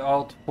an eye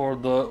out for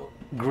the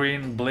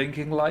green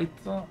blinking light.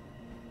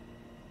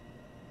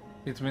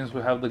 It means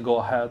we have the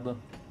go-ahead.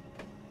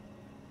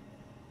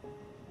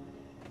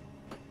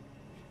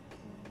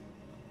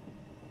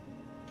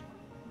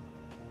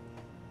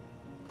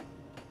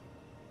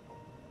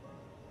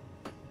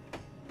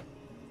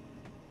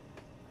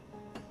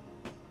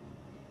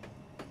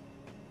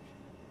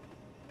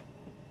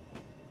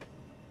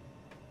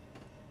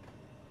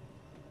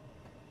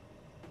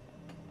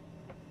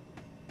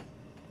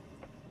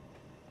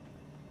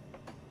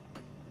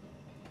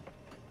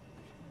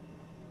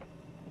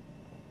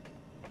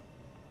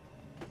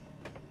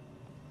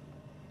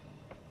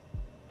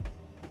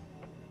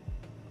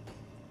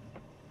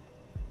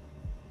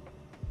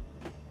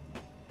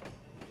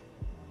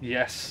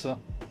 Yes,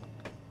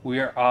 we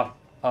are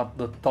at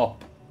the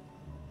top.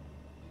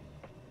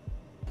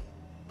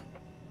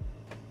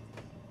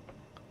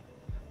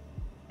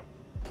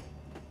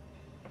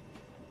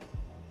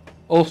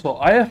 Also,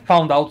 I have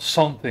found out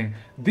something.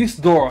 This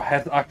door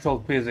has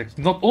actual physics.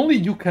 Not only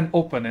you can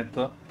open it,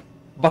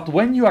 but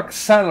when you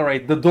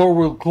accelerate, the door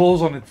will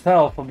close on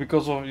itself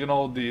because of, you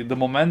know, the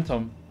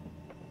momentum.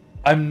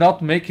 I'm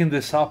not making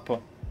this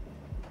up.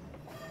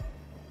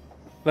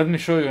 Let me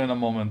show you in a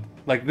moment.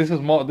 Like, this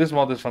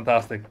mod is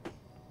fantastic.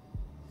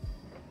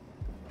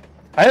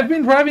 I have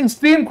been driving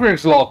Steam,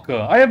 Krigslock.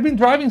 I have been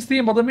driving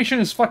Steam, but the mission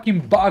is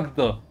fucking bugged.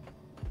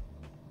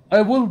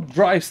 I will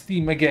drive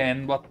Steam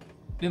again, but,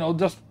 you know,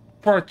 just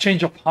for a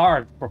change of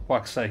heart, for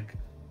fuck's sake.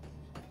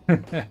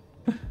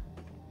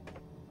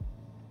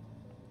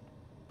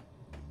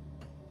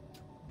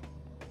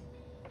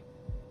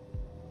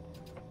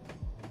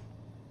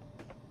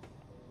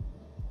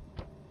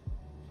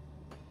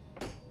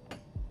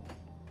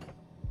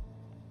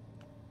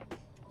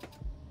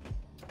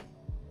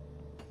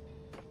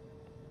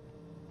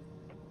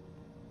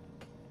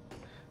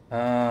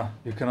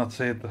 You cannot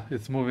see it.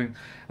 It's moving.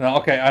 Now,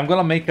 okay, I'm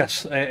gonna make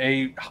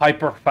a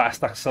hyper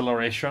fast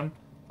acceleration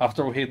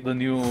after we hit the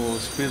new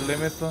speed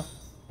limit.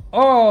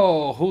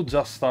 Oh, who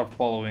just started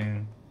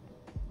following?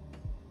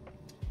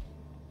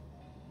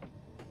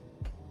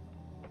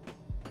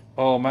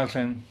 Oh,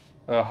 Melkin.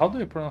 How do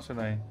you pronounce your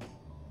name?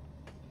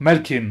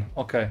 Melkin.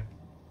 Okay.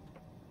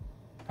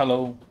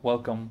 Hello.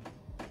 Welcome.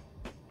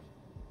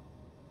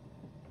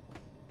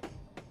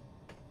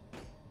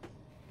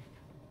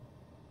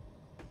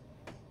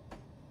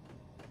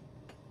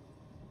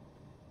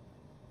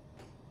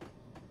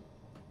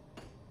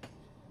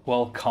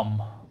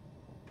 Welcome.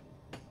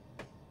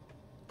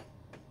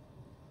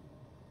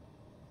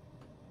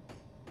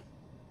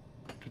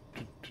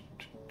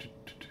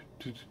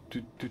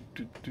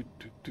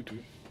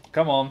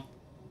 Come on.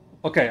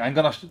 Okay, I'm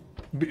gonna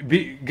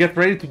get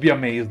ready to be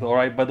amazed, all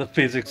right, by the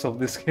physics of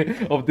this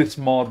of this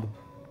mod.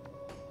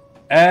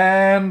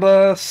 And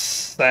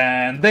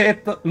stand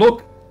it.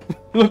 Look,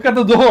 look at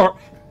the door.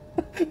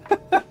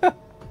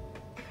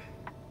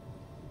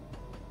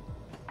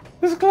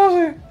 It's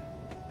closing.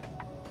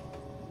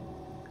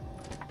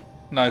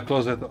 No, I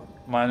close it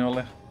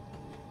manually.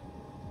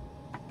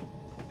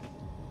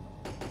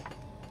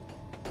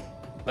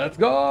 Let's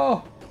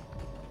go!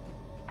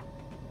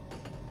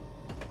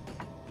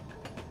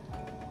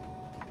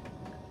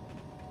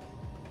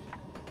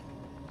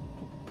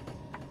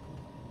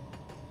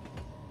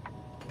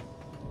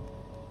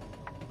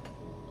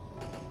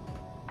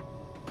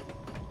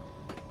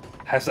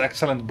 Has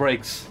excellent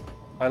brakes.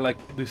 I like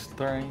this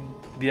terrain.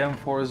 The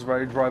M4 is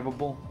very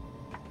drivable.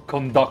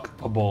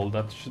 Conductable,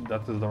 that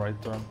is the right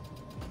term.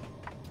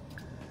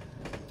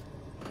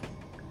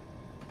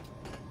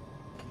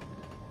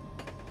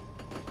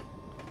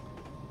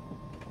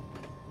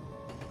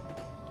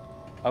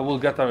 I will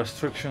get a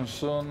restriction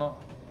soon.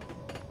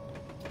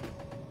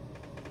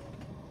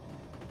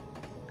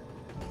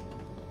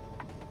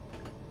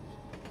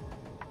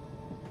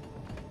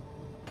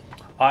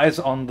 Eyes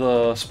on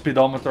the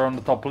speedometer on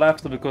the top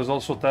left, because it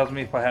also tells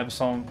me if I have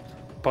some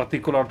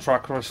particular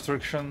track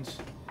restrictions,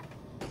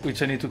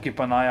 which I need to keep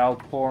an eye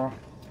out for.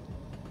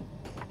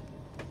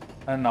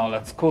 And now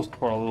let's coast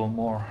for a little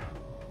more.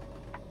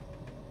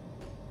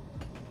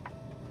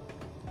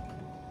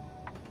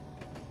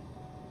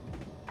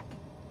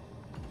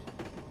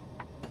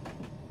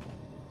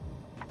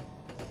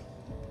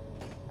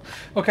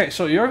 Okay,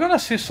 so you're gonna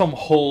see some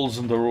holes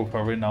in the roof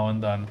every now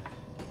and then.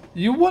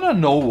 You wanna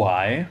know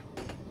why?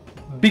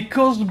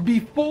 Because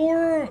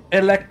before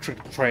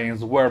electric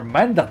trains were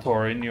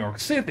mandatory in New York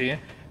City,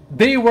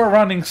 they were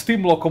running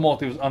steam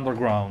locomotives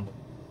underground.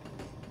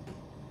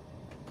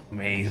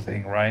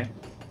 Amazing, right?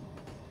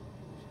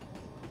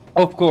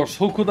 Of course,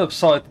 who could have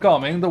saw it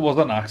coming? There was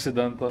an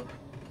accident.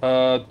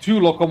 Two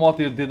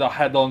locomotives did a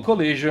head-on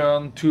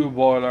collision, two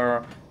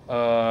boiler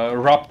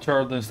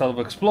ruptured instead of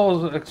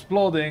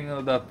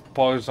exploding, that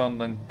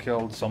poisoned and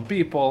killed some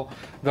people.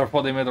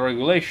 Therefore they made a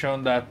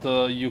regulation that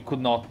you could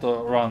not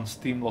run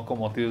steam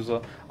locomotives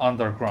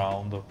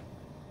underground.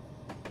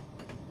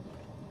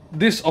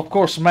 This of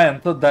course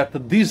meant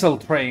that diesel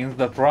trains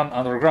that run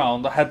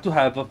underground had to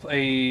have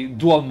a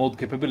dual mode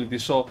capability,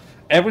 so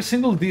every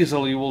single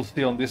diesel you will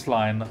see on this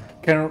line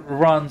can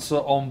run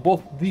on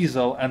both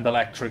diesel and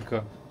electric.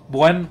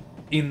 When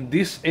in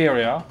this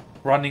area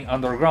running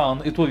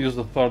underground, it will use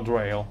the third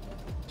rail,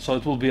 so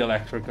it will be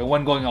electric, and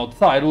when going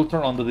outside, it will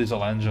turn on the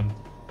diesel engine.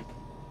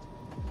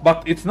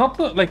 But it's not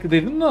like they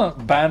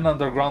didn't ban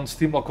underground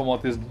steam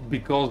locomotives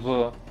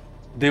because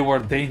they were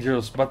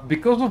dangerous, but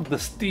because of the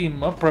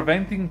steam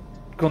preventing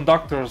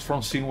conductors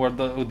from seeing where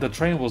the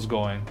train was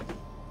going,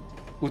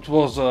 which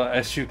was,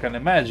 as you can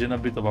imagine, a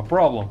bit of a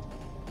problem.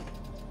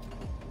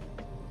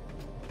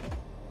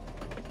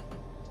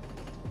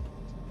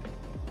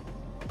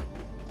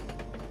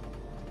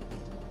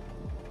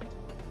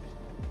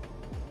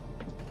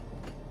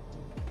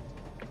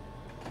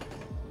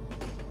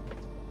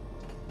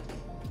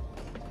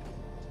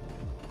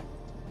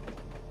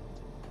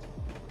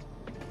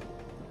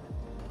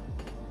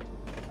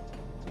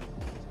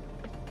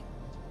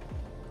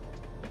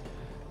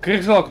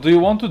 Chrislock, do you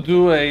want to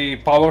do a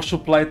power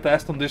supply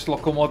test on this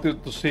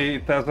locomotive to see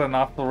it has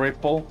enough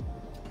ripple?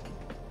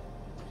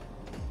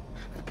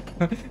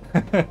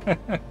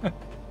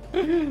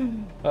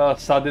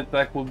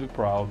 Saditech will be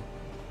proud.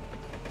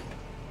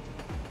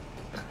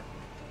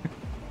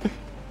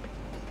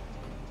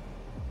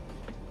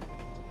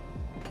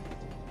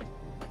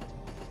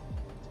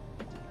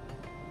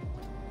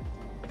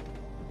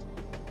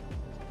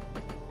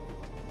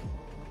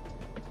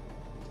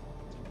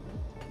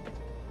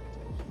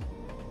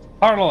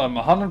 Harlem,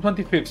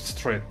 125th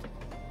Street.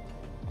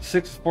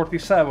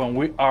 6:47.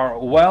 We are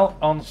well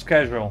on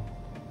schedule.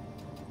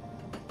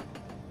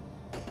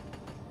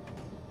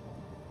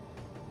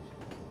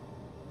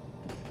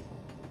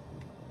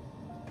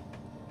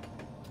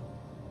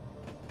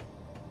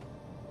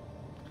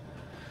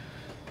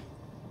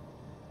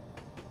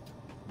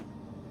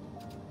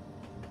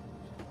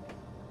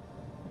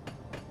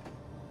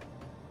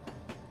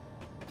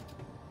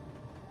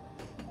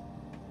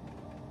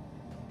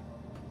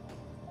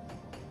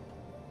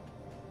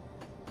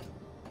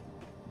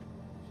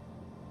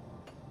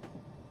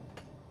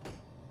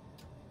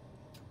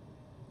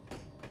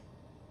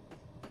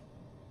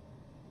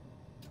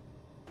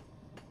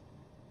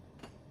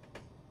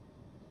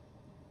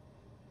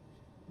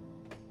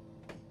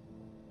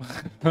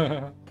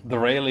 The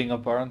railing,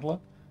 apparently.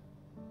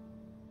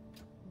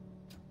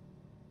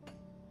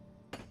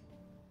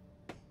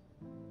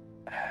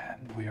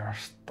 And we are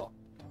stopped.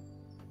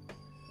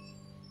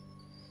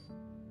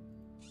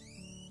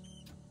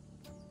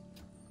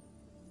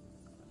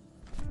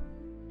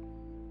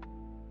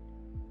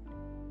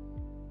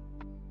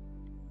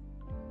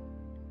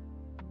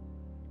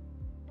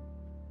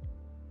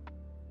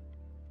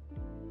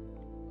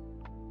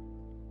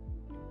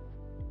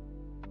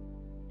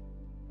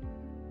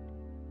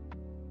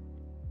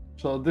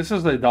 So this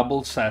is a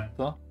double set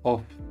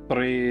of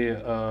 3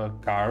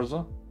 cars.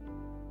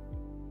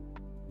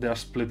 They are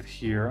split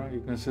here.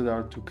 You can see there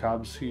are 2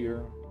 cabs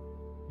here.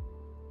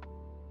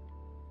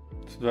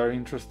 It's very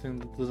interesting,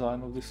 the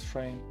design of this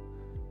train.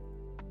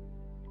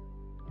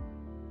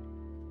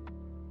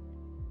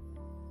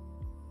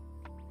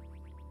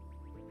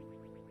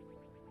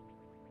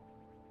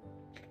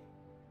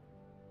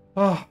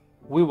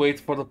 We wait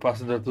for the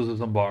passenger to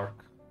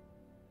disembark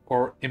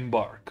or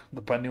embark,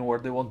 depending where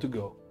they want to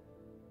go.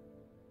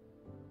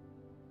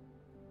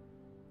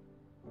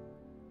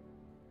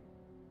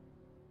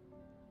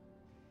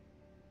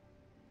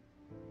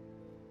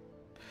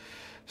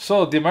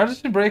 So the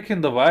emergency brake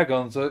in the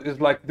wagons is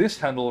like this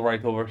handle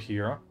right over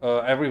here.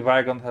 Every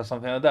wagon has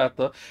something like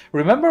that.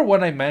 Remember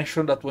when I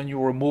mentioned that when you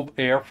remove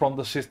air from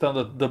the system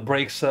that the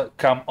brakes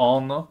come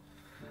on?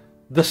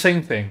 The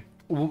same thing.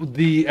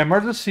 The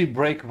emergency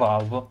brake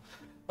valve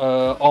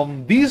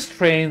on these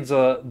trains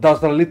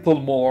does a little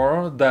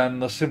more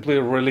than simply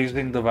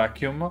releasing the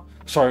vacuum.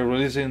 Sorry,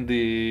 releasing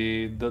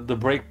the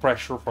brake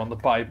pressure from the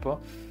pipe.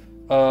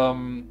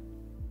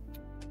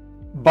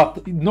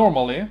 But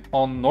normally,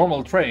 on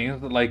normal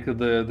trains, like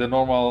the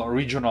normal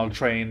regional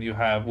train we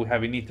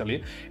have in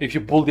Italy, if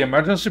you pull the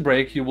emergency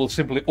brake, you will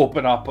simply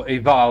open up a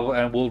valve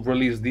and will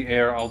release the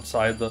air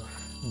outside,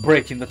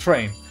 braking the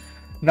train.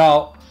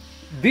 Now,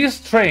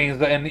 these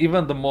trains and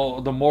even the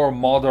more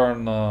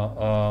modern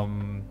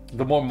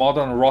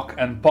rock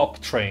and pop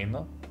train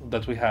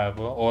that we have,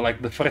 or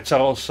like the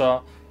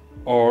Frecciarossa,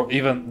 or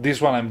even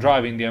this one I'm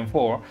driving, the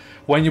M4,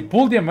 when you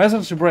pull the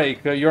emergency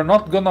brake, you're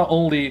not gonna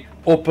only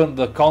open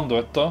the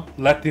conduit,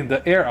 letting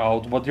the air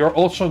out, but you're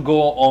also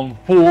go on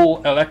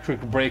full electric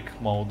brake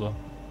mode.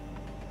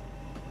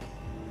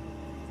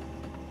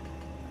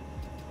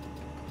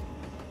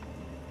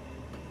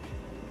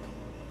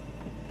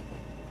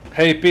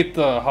 Hey Pete,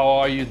 how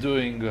are you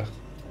doing?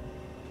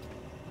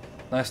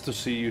 Nice to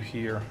see you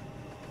here.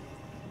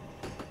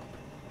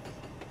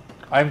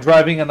 I'm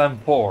driving an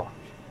M4.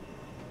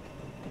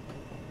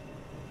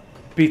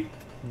 Pete,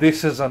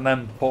 this is an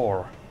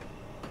M4.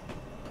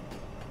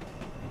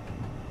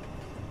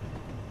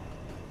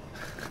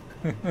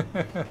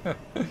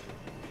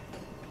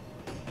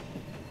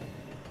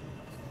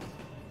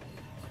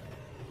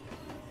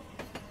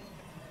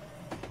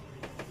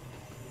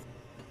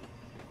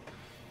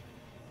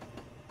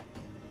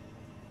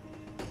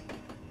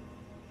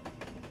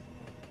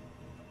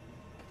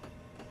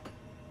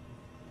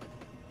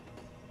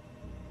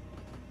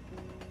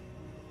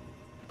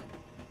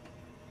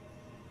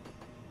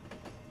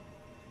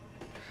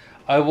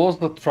 I was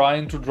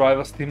trying to drive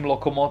a steam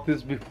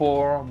locomotive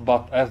before,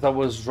 but as I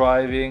was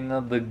driving,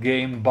 the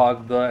game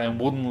bugged and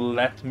wouldn't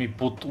let me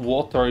put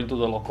water into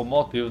the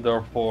locomotive,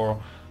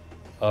 therefore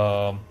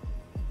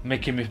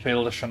making me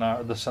fail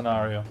the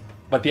scenario.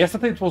 But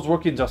yesterday it was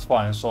working just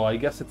fine, so I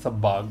guess it's a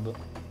bug.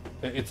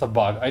 It's a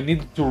bug. I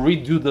need to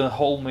redo the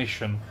whole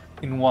mission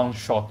in one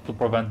shot to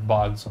prevent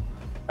bugs.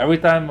 Every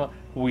time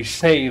we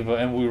save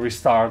and we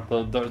restart,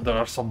 there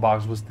are some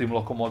bugs with steam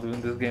locomotive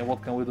in this game.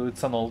 What can we do?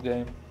 It's an old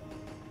game.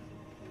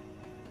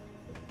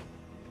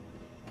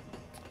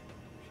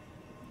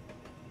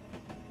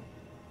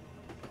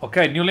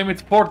 Okay, new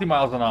limit 40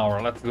 miles an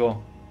hour. Let's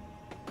go.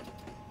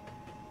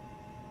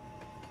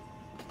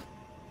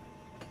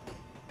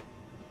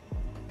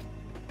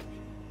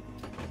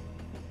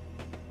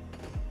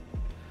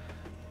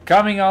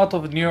 Coming out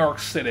of New York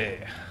City.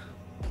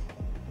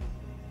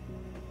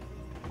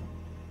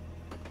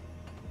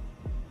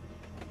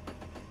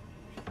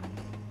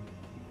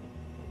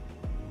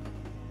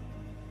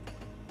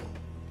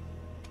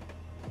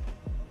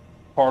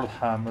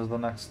 Fordham is the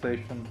next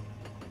station.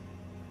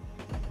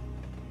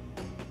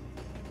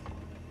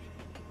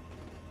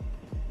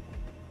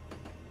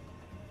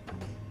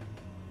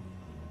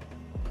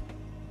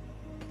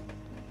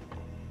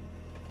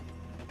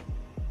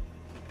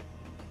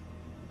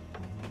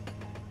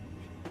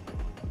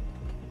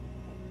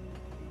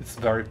 It's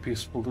very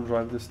peaceful to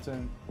drive this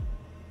thing.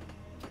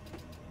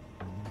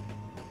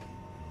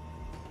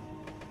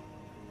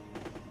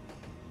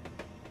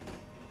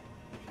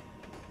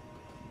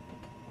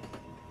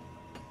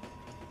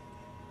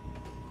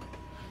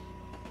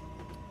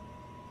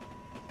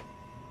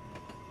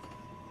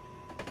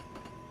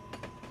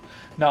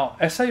 Now,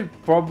 as you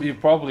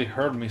probably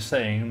heard me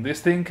saying, this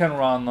thing can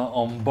run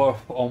on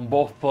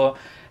both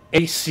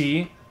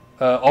AC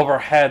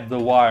overhead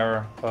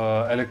wire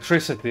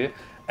electricity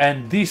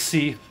and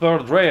DC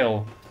third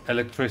rail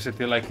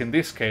electricity, like in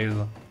this case.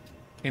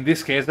 In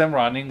this case, I'm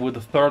running with the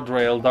third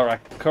rail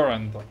direct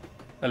current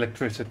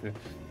electricity.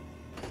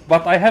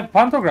 But I have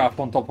pantograph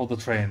on top of the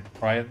train,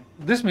 right?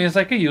 This means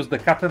I can use the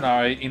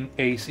catenary in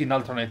AC in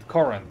alternate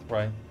current,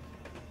 right?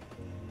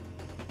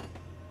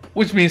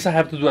 Which means I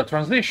have to do a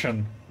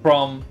transition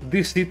from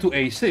DC to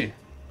AC.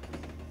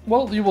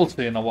 Well, you will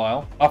see in a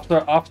while.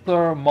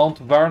 After Mount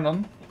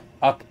Vernon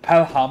at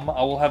Pelham,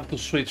 I will have to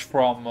switch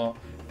from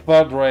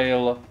third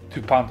rail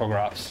to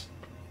pantographs.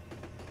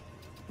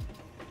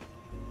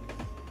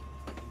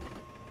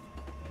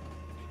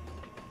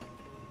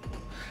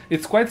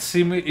 It's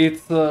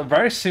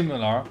very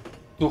similar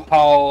to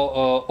how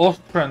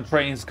Austrian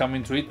trains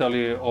coming to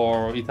Italy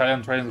or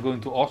Italian trains going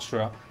to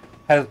Austria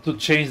have to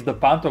change the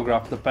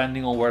pantograph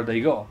depending on where they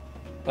go.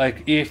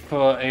 Like if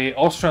a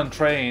Austrian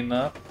train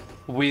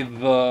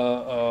with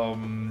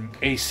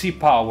AC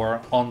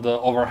power on the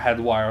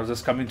overhead wires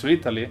is coming to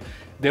Italy,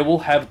 they will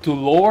have to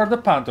lower the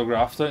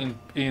pantograph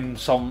in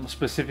some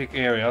specific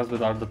areas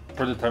that are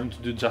predetermined to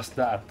do just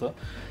that,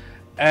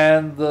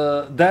 and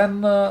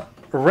then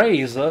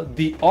raise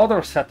the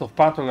other set of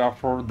pantograph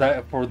for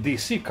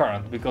DC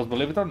current, because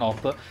believe it or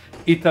not,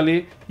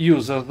 Italy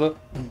uses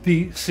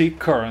DC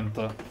current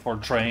for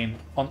train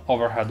on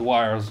overhead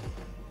wires.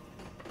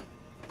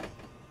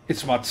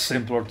 It's much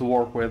simpler to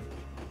work with,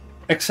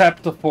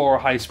 except for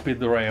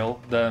high-speed rail,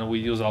 then we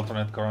use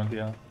alternate current,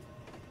 yeah.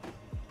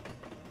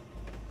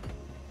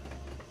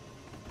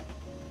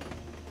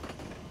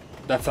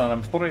 That's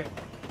an M3.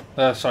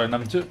 Sorry, an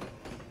M2.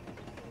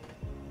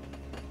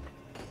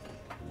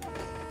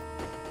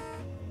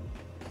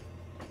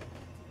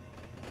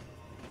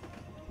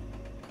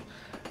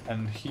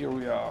 And here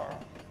we are.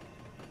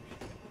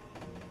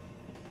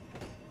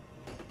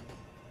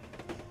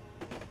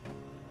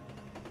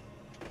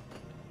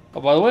 Oh,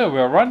 by the way, we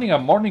are running a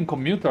morning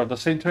commuter, the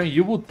same train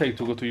you would take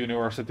to go to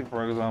university,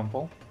 for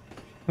example.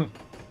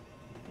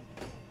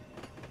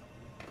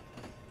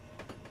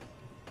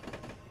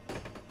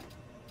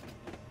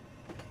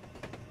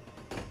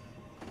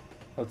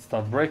 Let's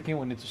start braking,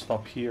 we need to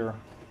stop here.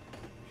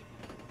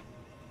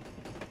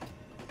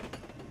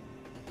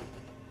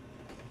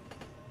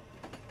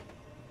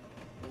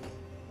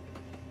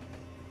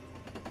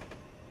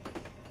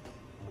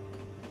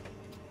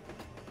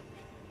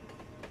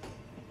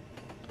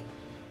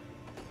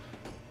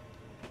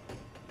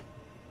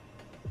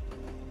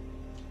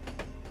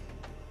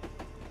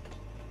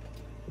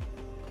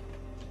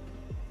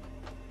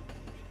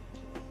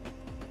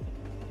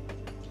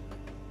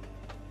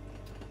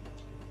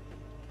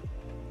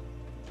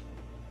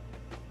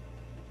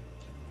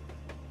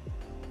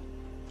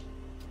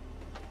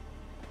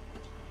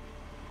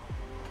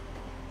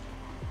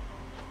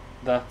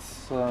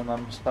 That's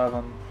number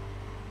 7.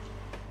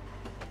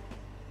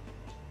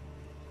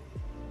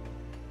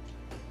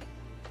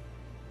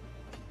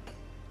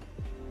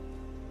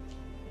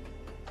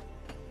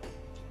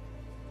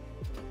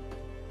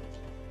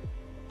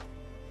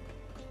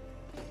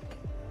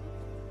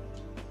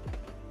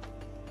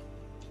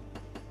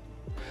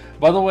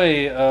 By the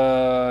way,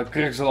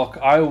 Grixlock,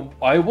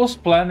 I was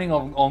planning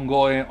on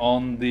going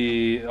on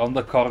the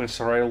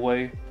Corris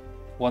Railway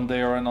one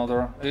day or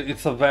another.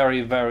 It's a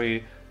very,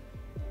 very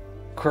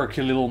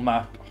quirky little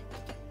map.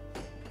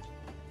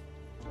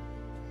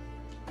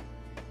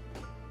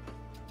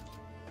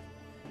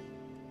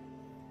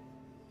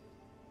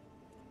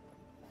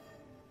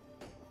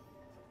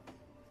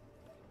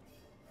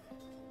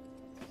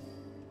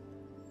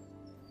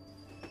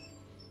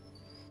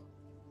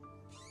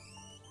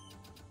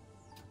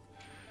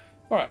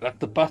 Alright, let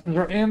the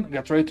passenger in,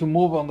 get ready to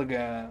move on the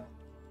gas.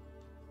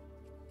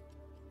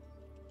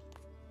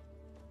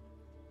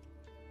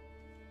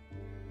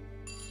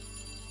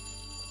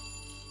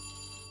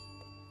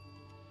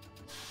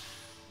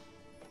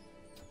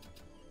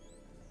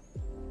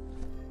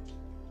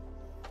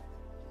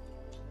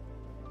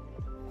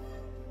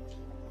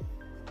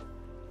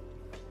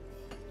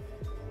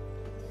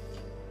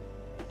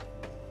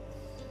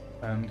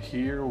 And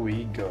here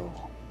we go.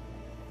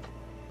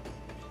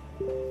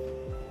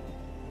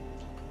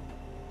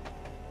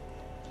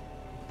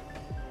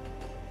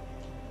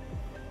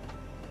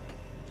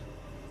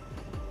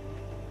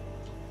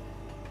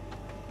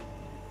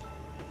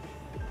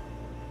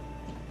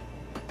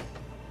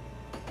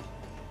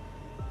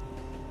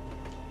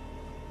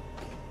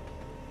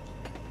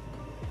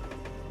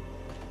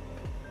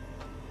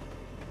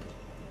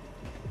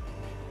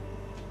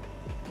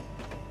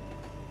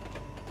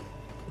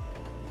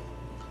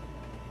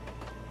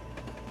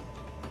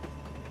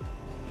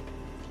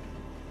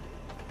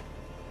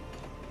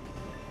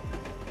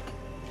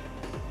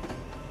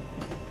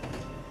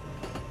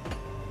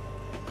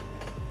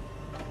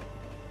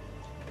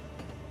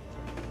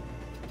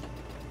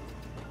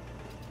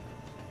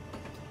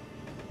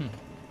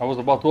 I was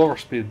about to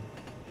overspeed.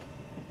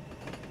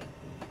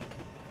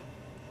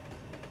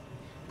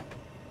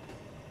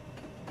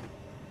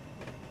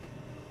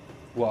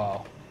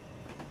 Wow.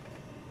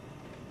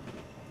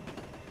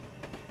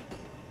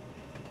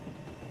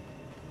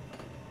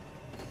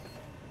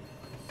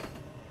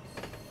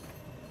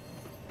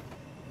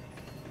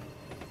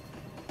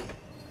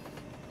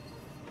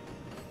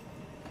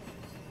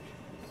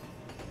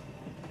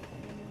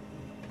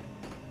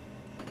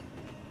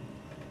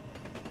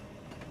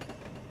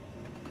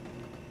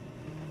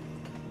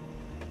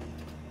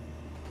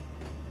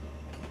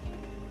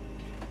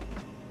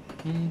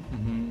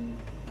 Mm-hmm.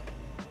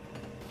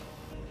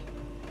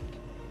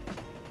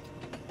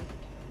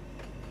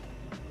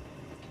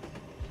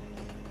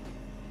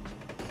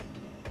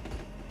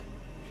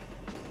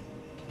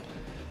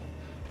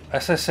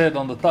 As I said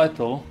on the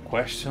title,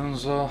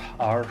 questions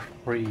are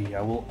free.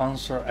 I will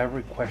answer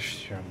every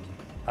question.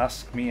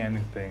 Ask me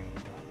anything.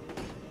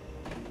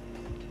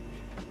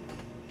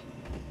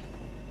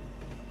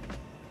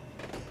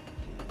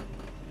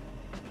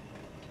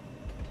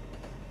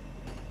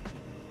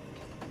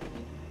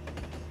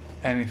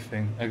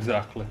 Anything,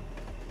 exactly.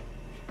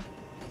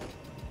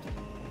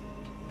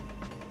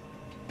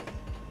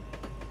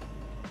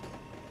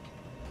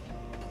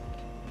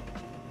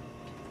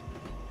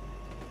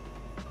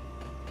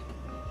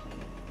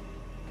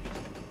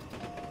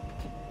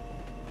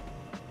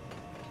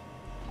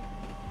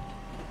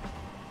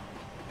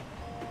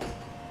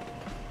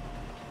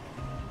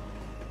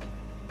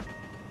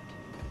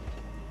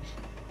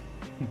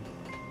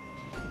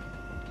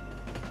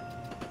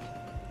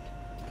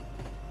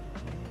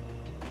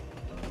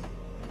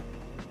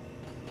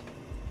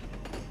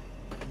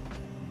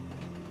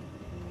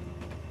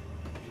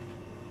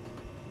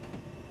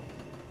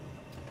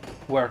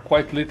 We're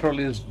quite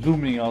literally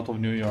zooming out of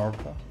New York.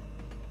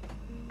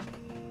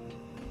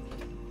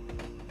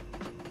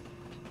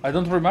 I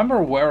don't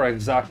remember where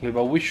exactly,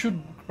 but we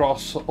should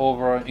cross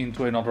over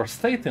into another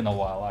state in a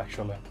while,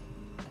 actually.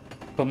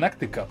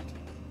 Connecticut.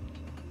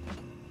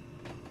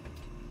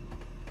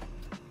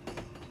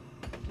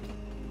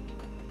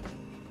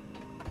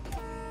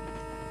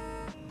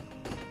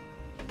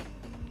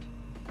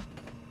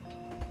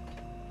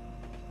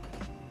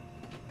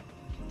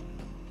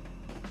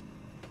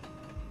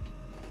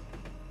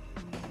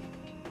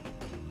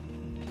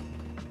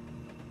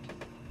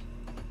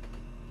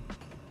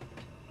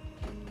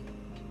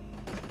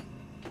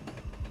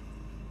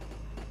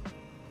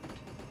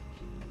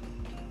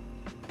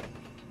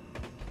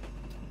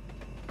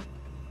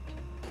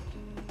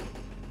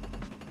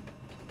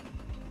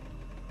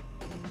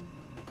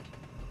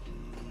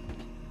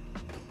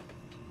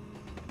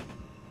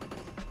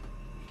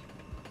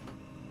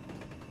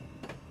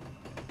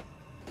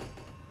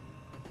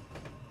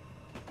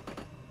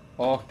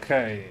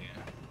 Okay.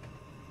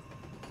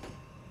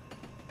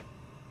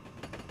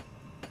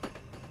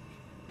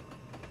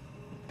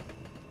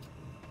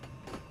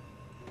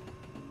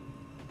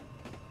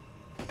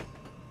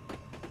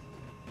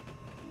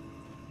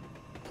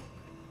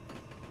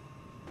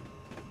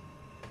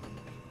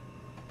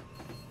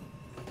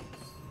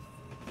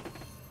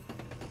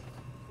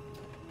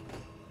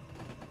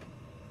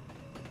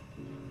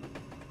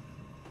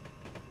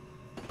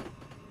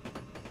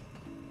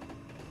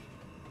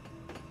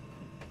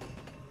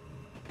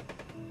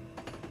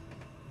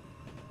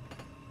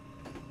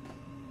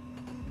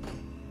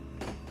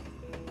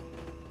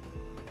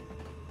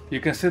 You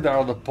can see there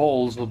are the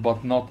poles,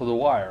 but not the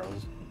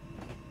wires.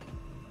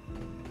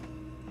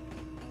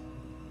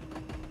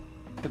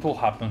 It will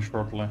happen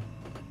shortly.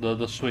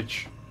 The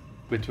switch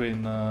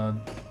between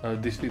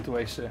DC to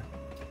AC.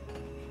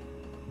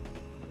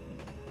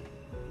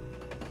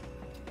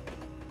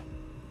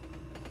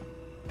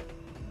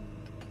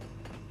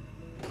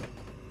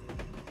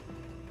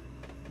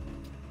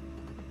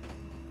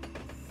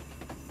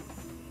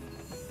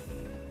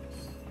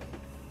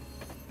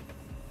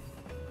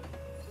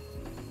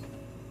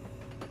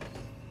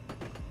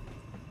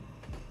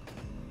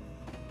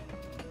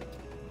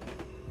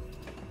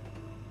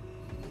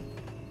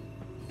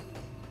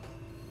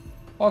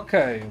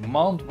 Okay,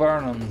 Mount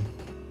Vernon.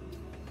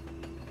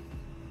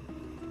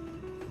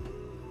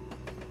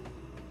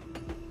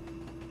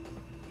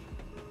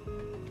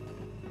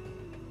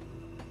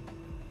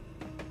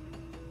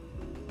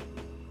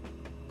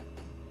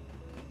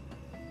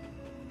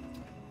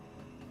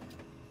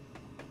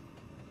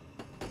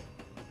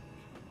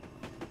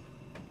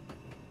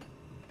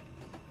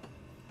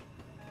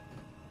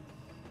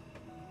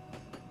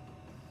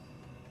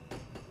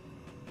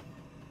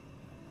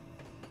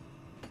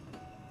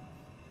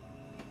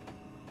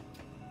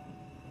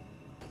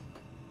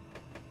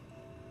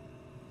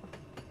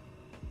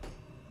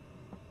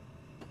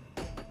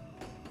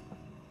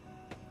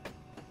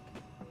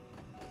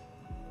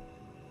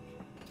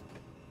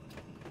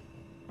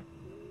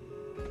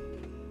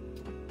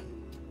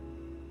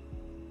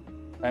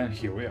 And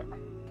here we are.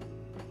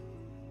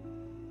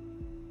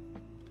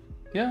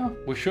 Yeah,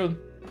 we should.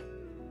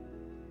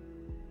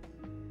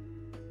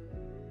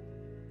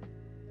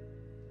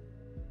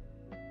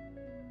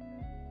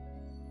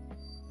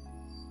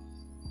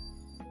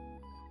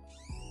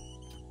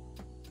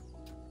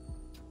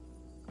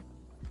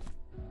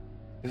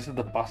 This is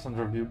the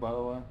passenger view, by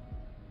the way.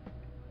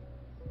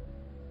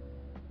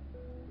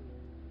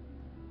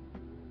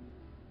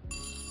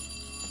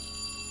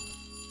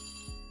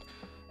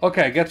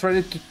 Okay, get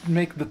ready to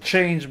make the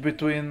change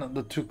between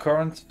the two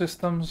current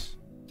systems.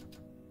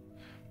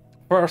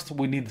 First,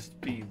 we need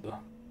speed.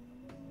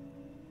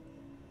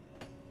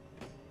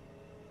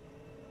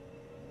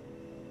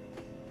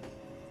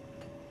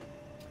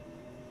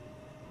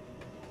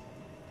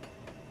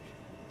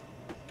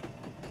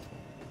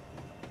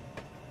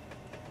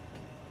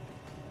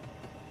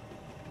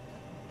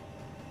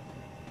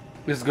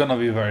 It's gonna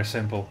be very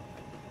simple.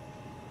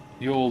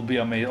 You will be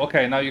amazed.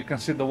 Okay, now you can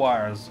see the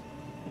wires.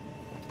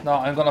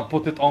 Now I'm gonna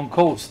put it on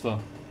coast.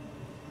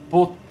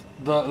 Put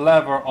the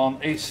lever on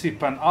AC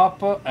pen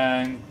up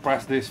and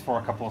press this for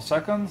a couple of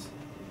seconds.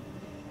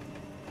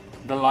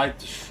 The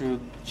light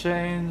should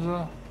change.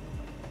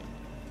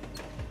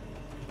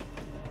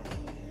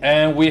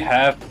 And we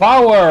have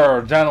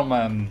power,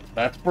 gentlemen.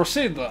 Let's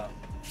proceed.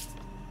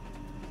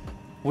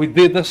 We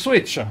did the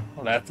switch.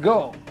 Let's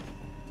go.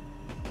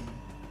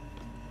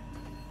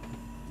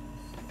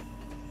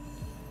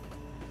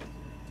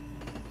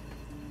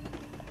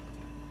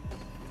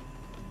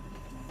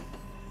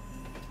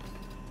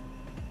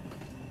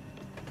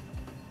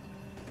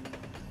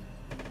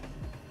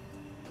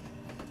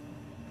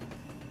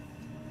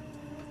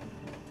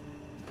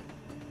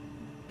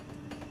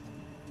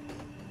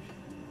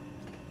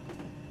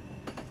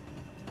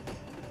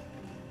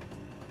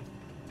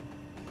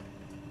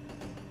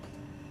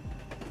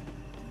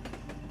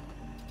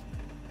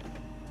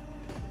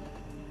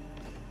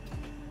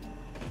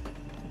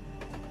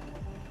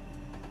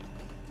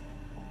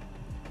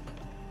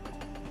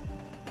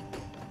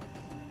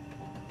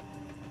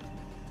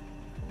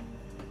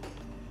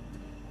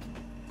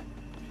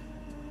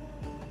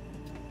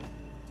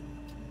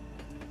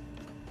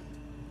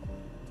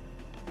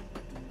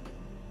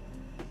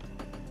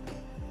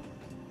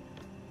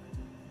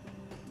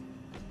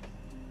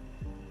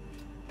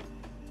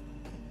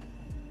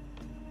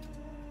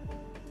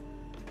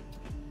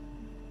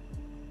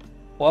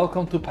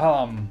 Welcome to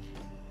Pelham.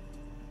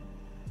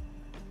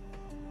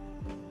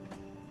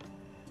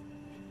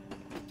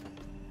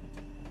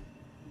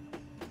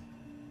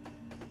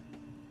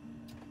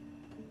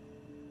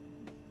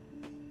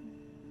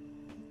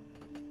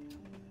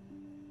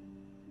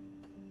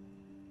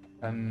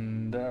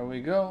 And there we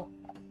go.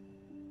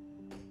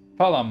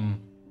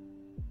 Pelham.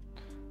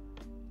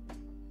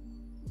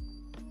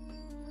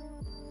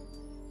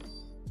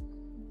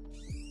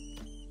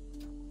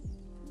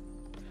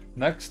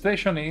 Next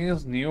station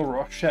is New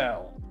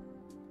Rochelle.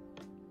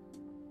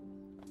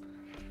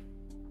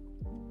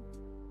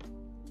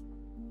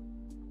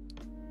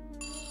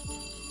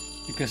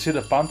 You can see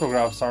the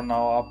pantographs are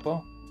now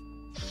up.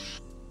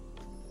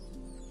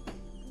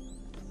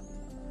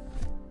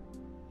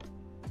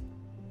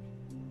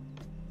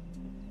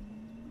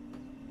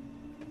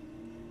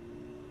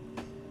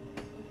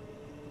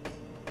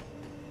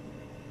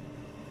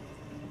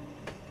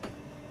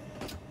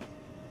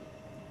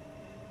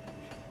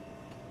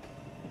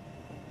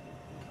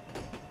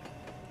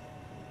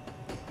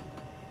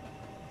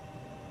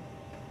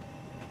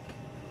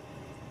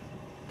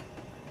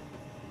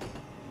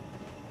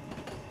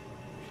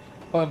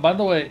 Oh, and by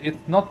the way, it's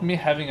not me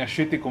having a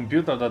shitty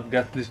computer that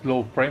gets this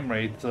low frame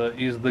rate,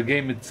 is the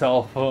game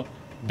itself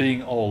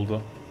being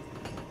old.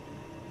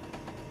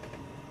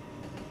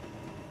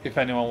 If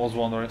anyone was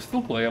wondering,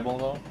 still playable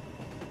though.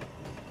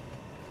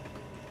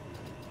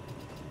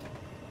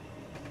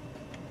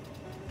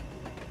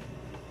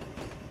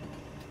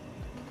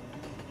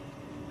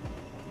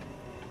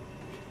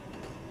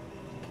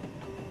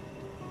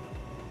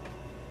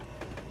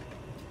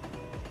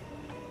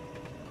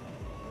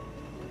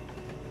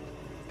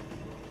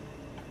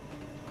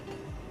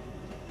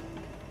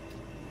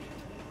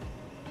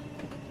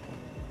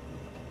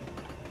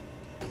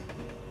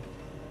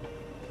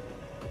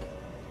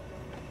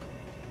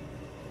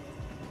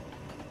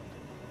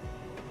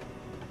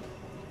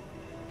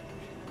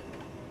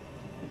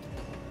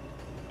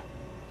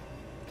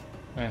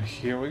 And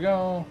here we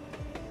go.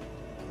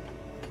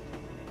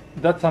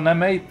 That's an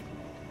M8.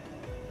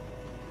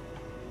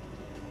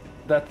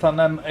 That's an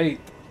M8.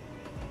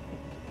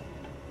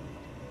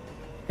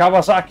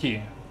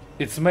 Kawasaki.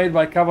 It's made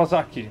by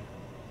Kawasaki.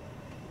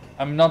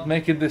 I'm not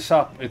making this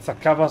up. It's a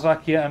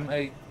Kawasaki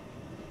M8.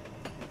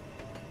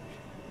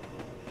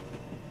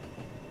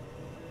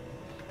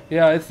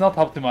 Yeah, it's not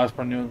optimized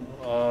for new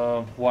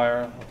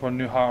for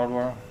new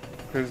hardware.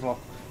 Chris Lock.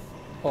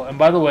 Oh, and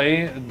by the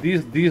way,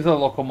 these diesel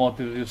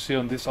locomotives you see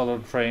on these other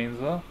trains,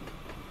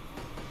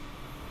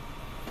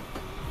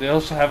 they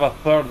also have a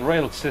third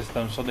rail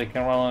system, so they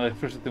can run on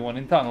electricity when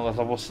in tunnel, as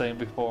I was saying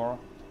before.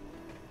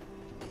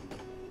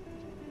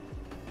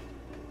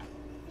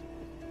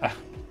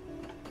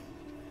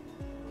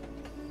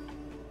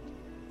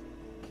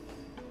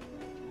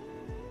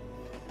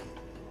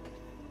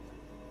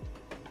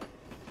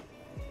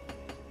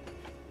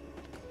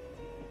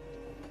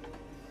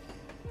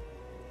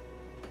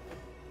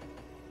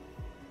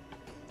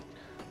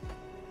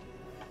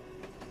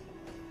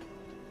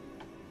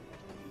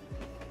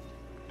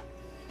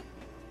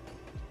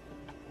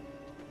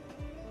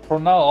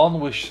 from now on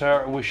we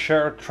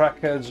share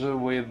trackage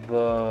with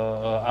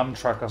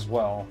Amtrak as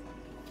well.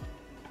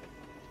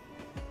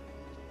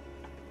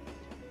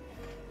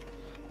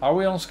 Are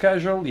we on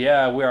schedule?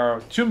 Yeah, we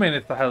are 2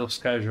 minutes ahead of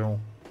schedule.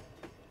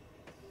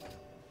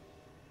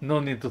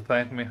 No need to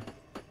thank me.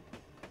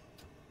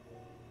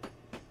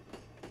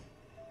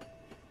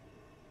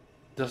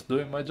 Just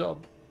doing my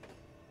job.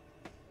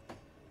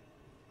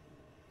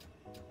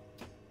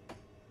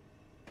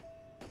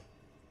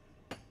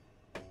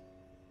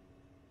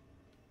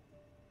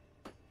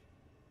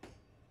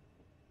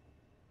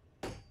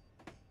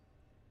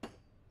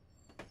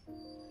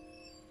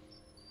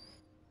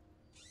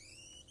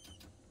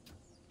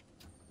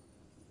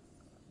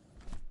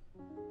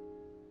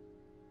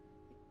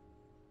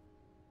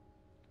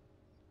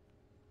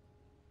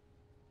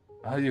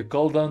 You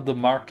call them the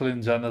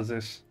Marklin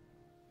Genesis.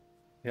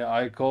 Yeah,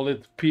 I call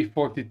it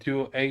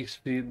P42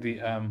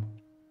 HCDM.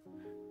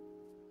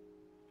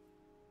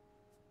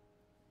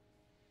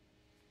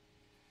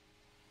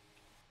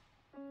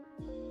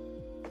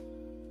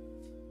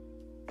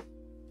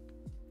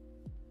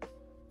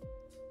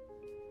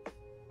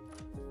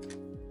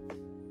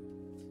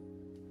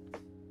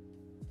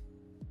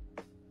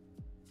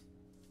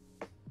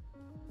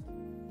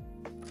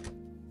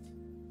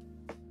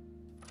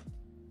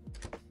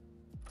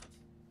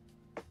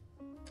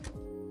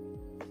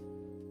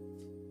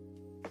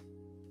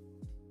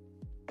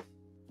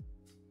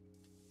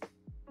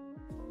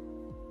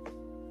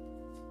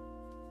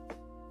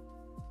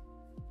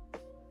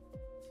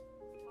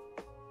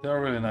 They're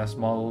really nice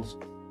models.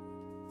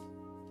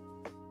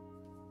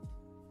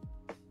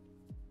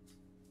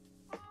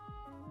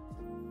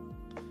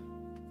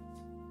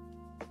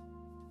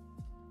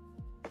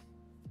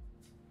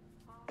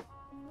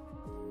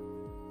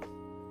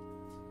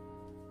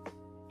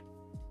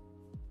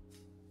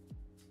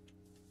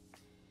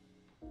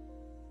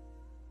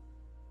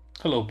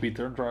 Hello,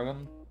 Peter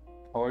Dragon.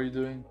 How are you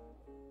doing?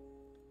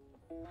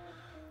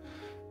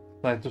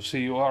 Nice to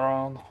see you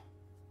around.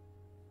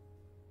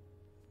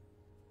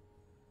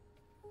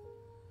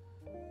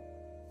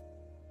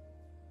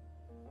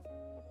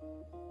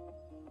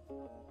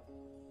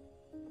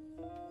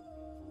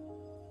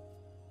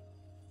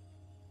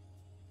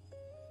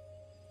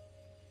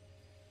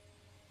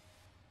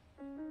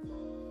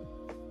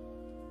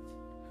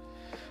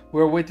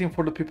 We're waiting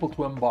for the people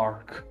to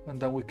embark,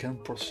 and then we can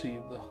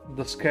proceed.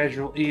 The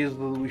schedule is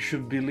that we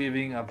should be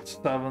leaving at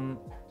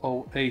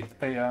 7:08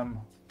 a.m.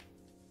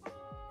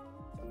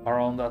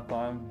 around that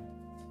time.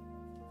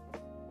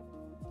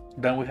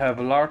 Then we have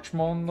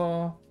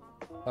Larchmont,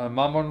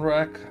 Mammon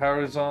Wreck,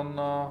 Harrison,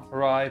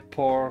 Rye,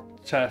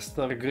 Port,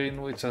 Chester,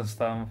 Greenwich, and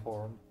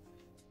Stanford.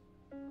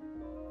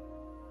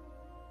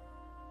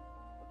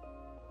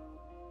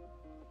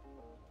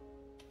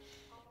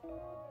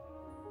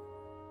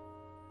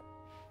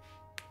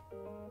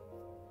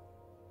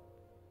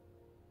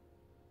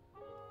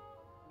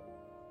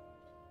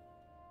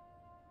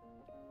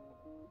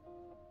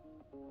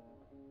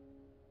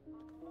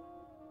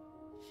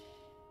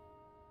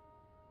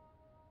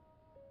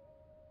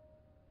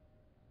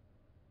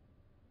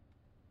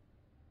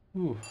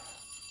 Ooh.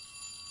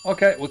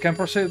 Okay, we can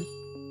proceed.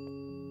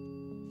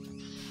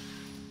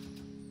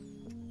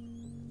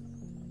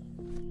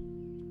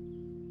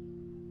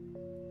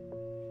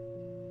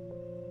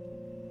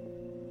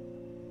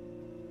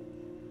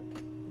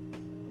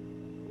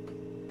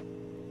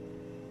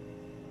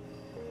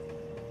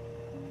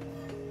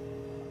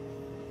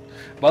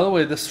 By the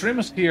way, the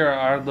streams here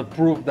are the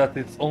proof that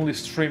it's only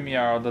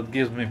StreamYard that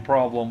gives me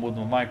problem with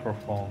the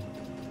microphone.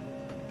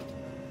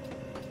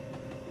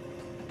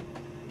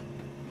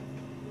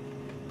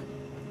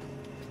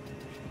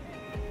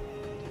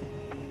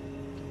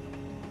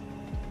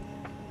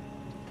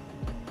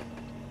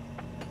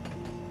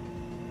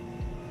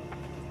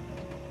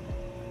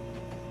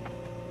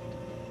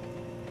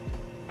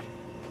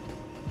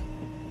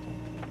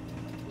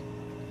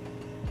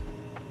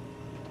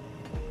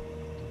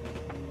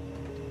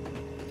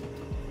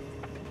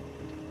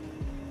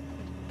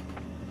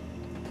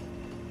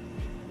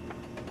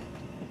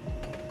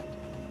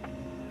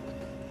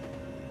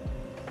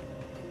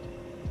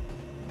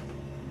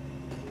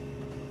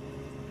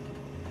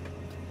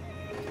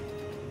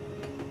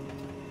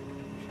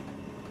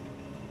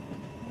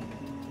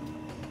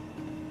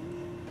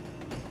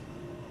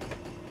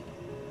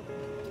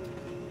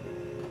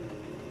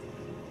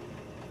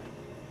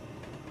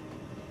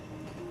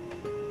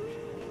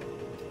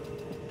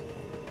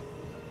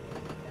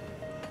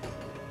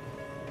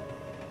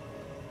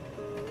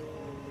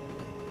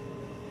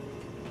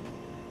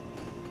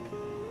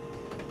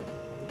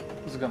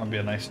 This is gonna be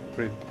a nice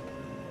trip.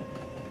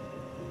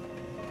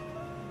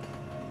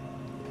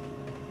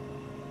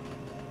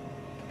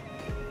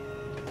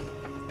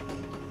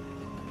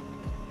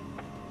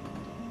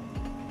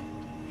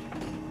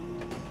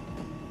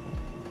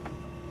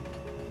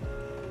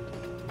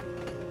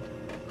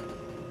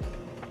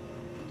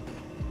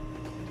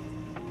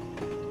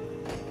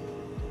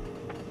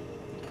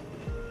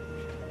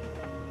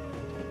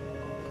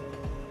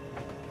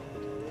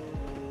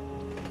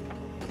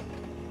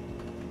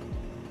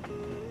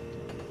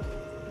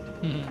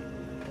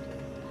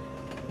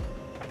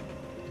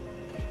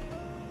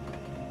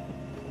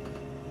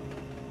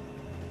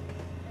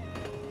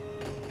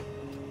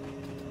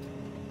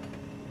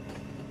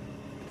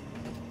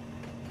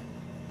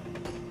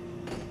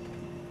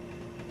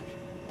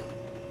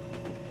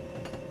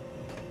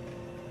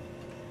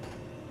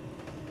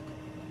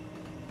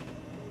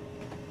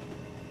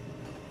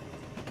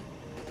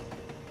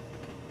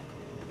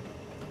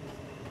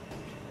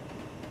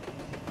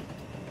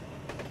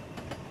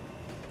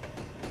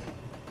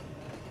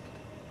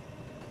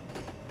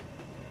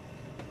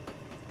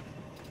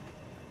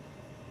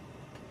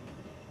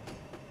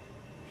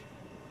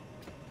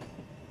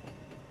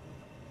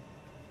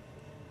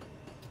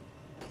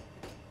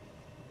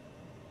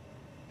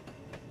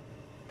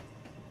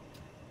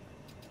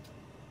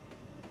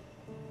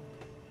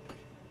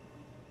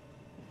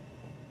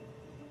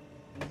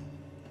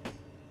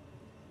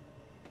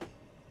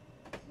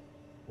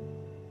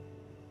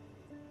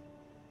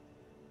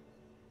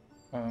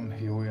 And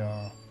here we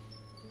are.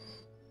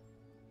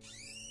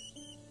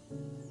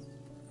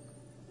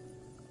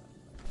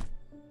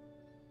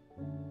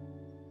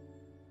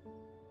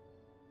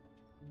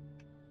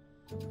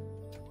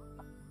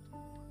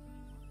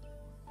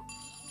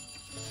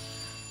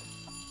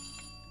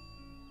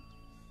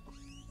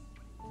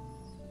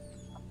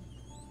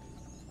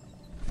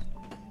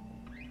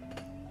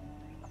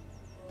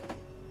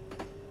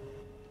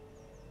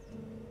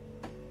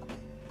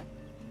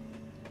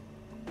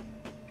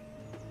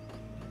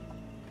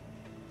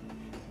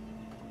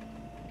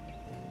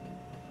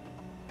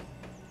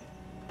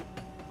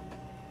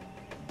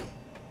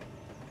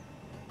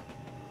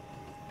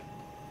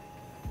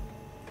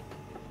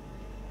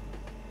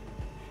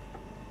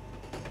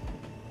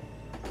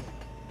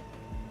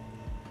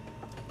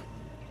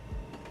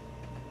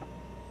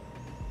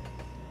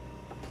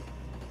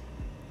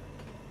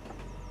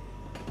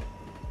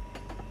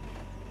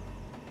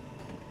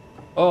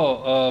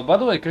 Oh, by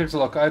the way,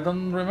 Krixlock, I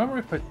don't remember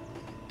if I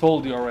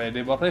told you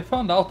already, but I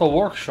found out a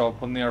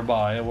workshop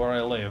nearby where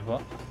I live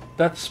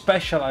that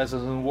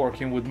specializes in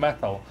working with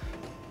metal.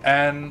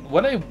 And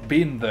when I've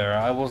been there,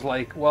 I was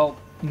like, well,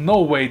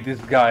 no way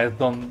these guys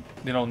don't,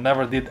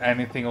 never did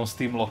anything on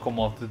steam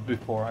locomotives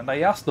before. And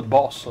I asked the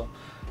boss,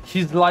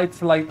 his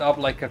lights light up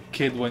like a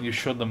kid when you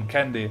show them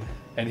candy.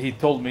 And he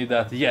told me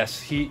that,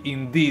 yes, he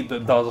indeed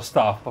does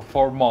stuff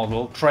for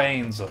model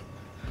trains.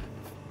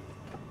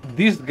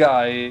 This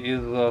guy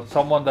is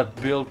someone that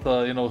built,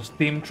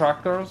 steam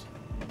tractors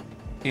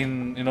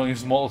in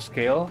small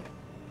scale,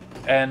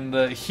 and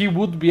he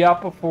would be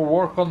up for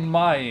work on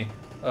my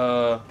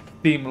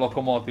steam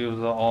locomotives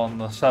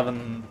on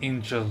 7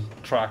 inches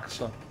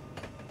tracks,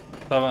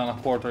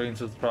 7.25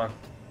 inches track.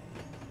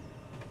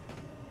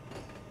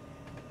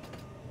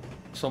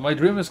 So my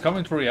dream is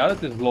coming to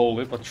reality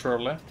slowly but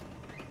surely.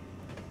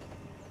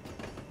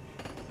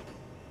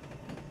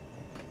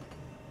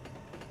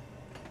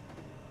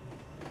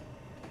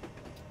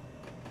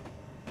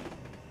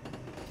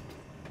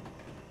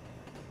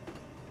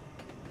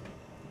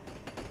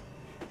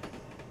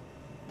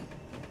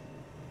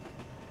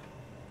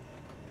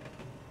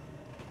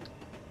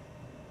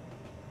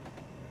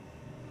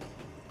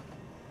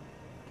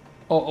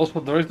 Oh, also,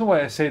 the reason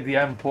why I say the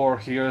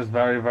M4 here is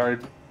very, very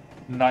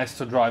nice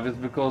to drive is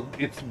because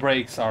its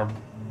brakes are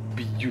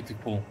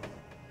beautiful.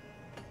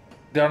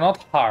 They're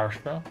not harsh,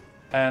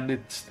 and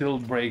it still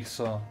brakes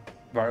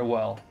very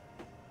well.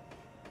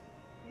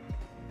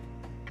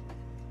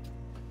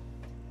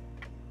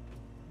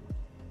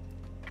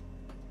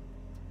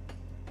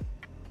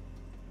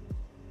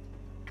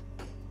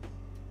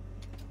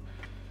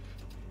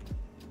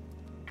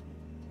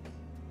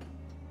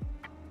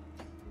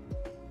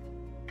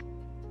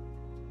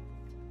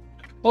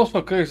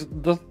 Also, Chris,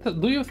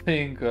 do you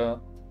think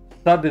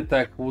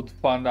Tech would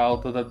find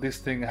out that this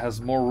thing has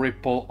more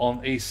ripple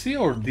on AC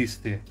or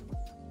DC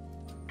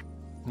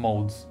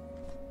modes?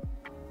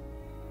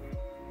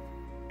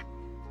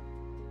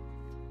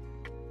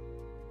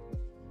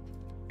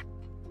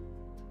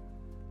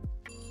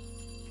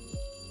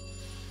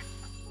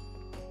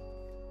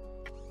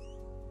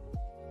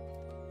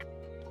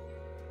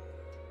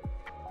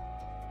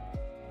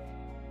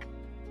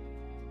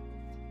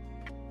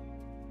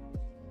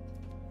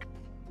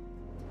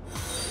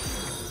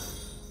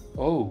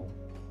 Oh,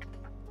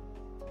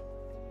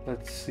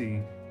 let's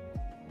see.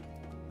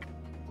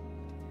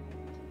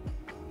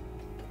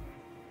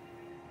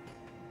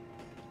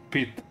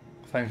 Pete,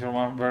 thanks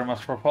very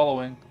much for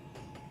following.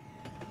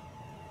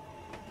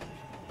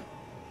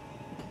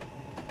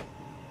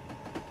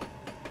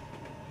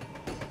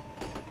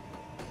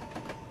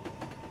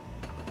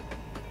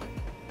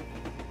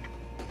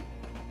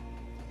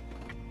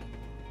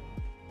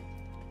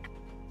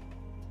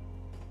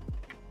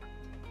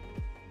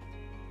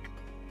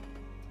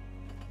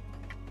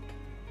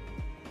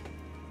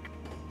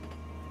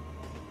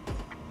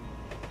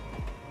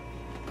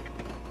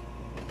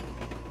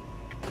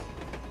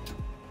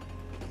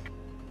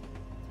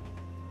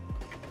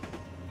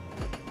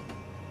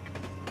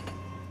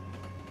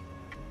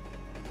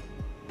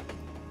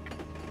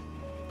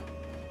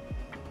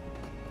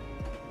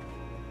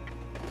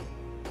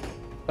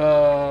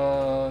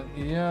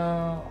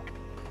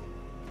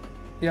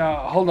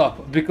 Yeah, hold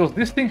up, because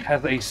this thing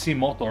has AC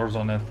motors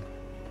on it.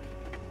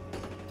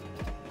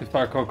 If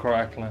I recall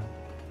correctly.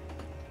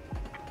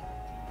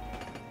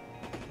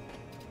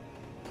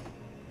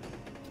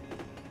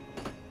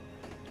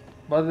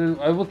 But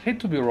I would hate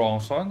to be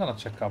wrong, so I'm gonna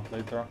check up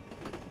later.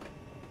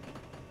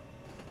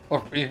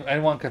 Or if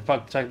anyone can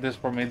fact check this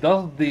for me.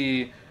 Does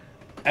the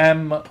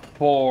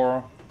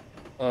M4,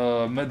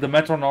 the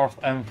Metro North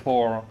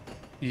M4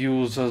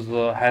 uses,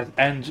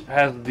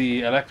 has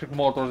the electric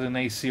motors in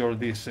AC or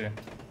DC?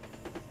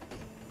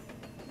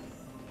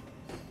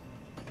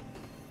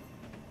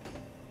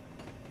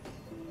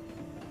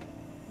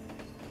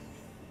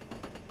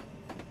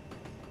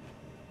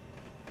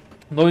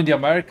 Knowing the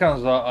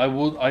Americans, I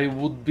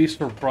would be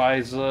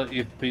surprised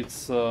if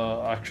it's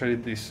actually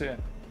DC.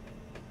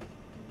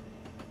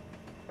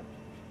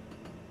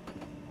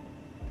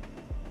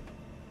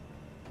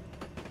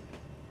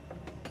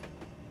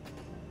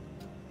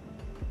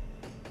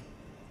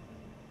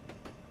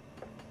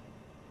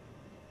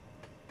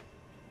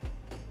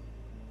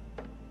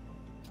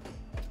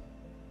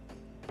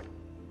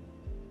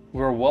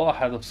 We're well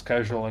ahead of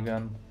schedule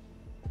again.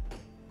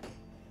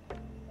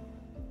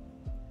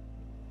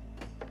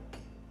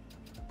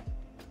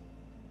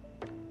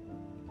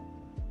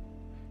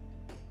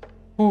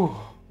 Whew.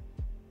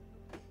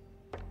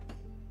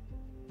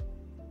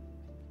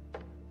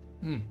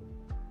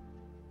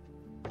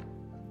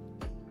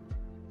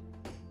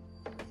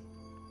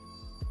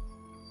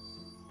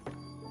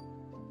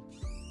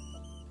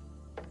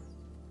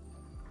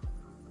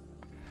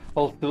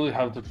 I'll still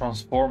have to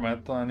transform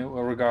it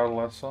anyway,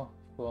 regardless. So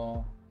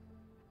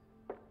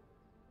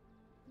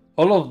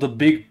all of the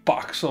big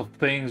packs of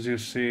things you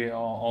see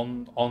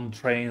on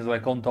trains,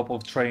 like on top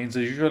of trains,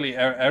 is usually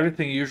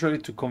everything usually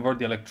to convert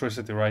the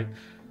electricity, right?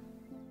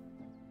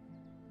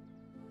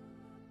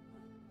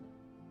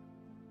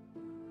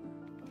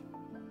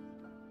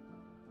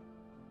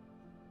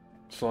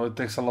 So it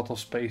takes a lot of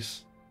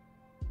space.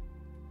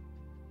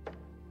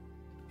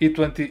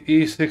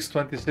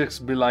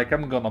 E626 be like,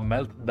 I'm gonna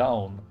melt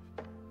down.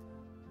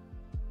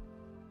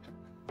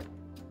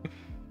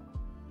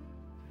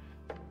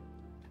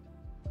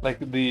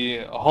 Like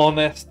the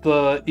honest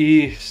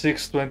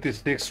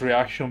E626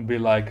 reaction be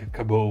like,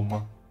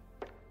 kaboom.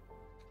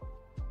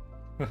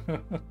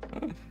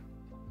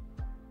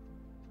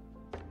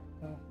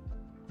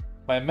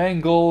 My main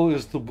goal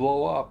is to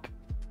blow up.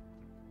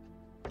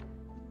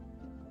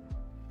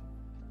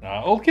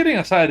 All kidding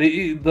aside,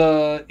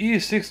 the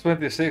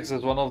E626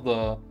 is one of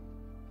the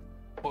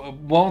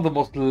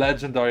most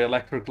legendary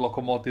electric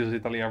locomotives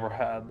Italy ever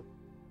had.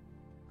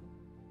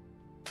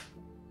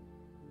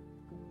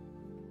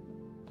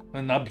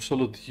 An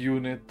absolute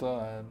unit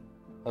and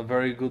a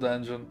very good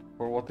engine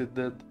for what it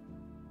did.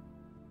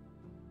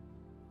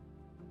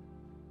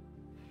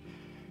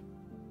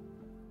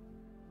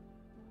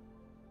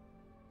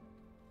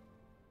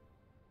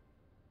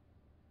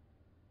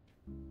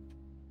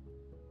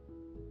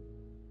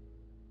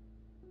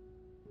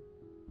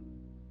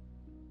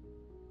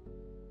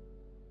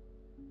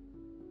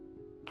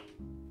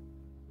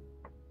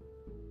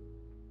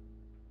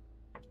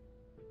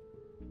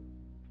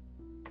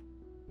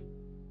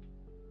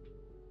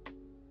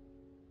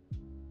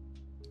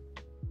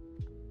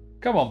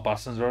 Come on,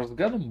 passengers,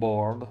 get on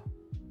board.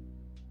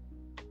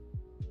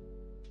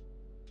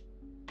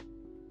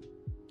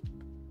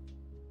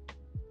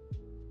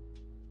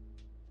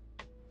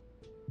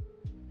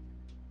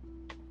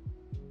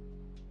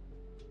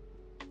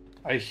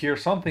 I hear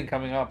something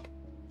coming up.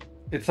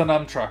 It's an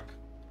Amtrak.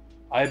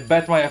 I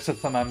bet my ass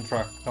it's an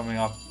Amtrak coming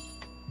up.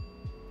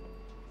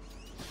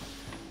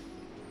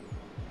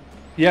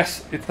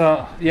 Yes, it's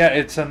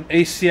an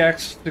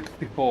ACX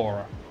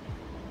 64.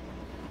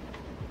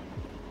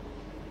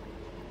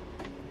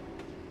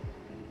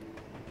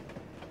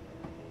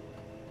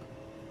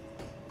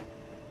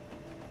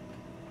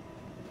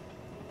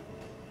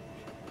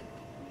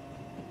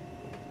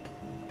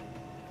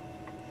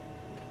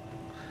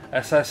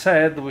 As I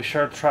said, we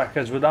share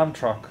trackage with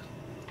Amtrak.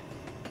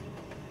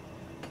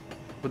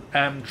 With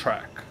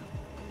Amtrak.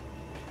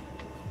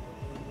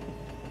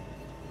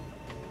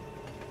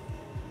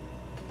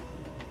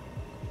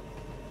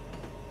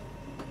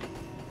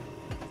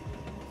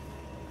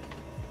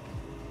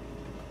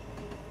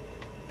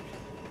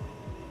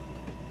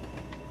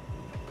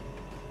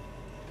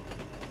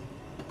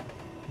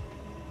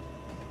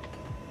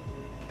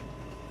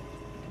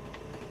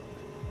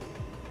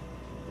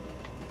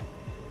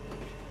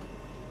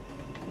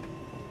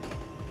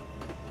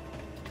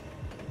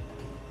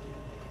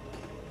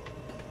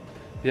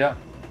 Yeah.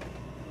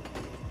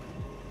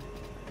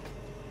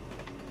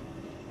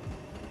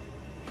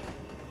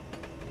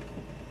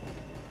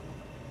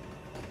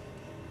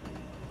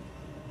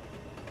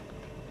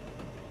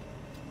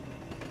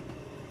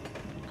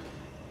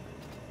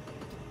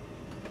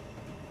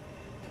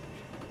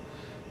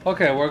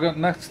 Okay,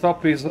 next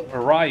stop is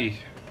Rai.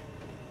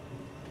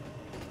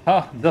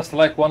 Huh, just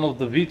like one of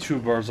the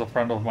VTubers a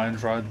friend of mine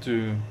tried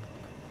to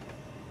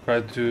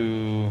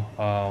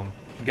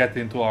get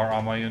into our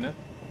AMA unit.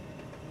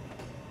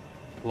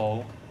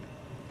 Lol.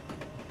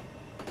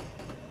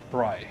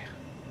 Right.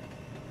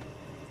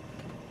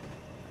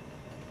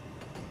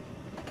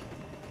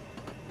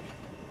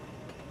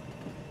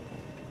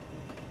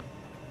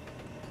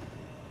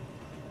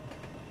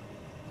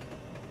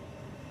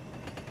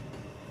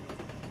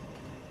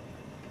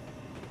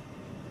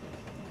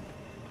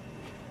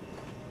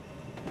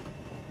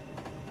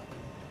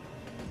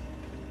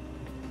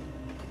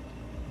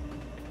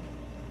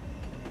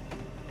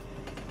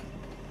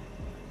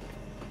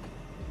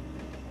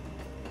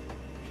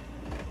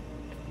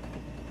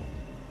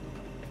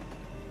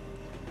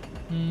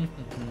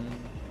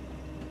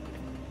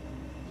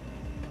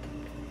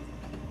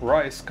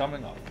 Rice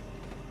coming up.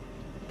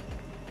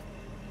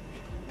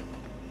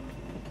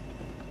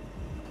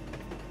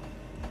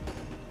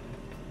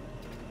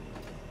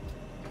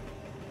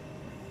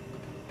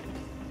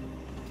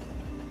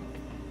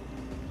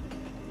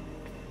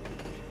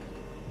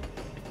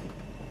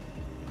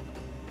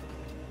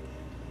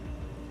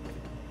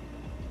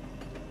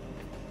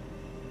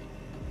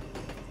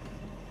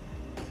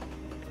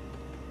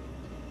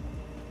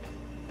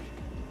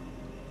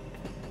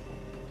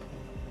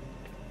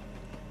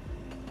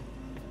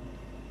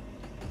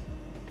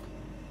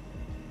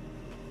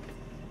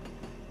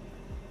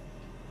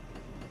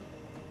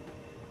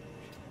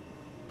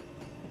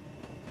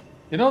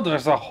 You know,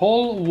 there's a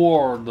whole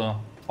world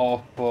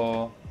of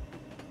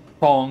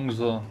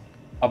songs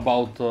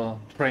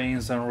about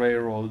trains and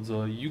railroads.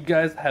 You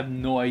guys have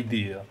no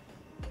idea.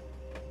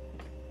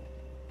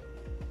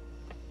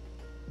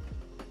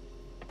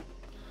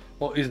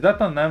 Well, is that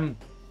an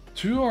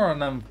M2 or an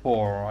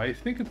M4? I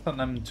think it's an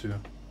M2.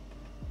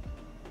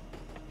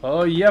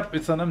 Oh, yep,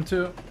 it's an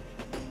M2.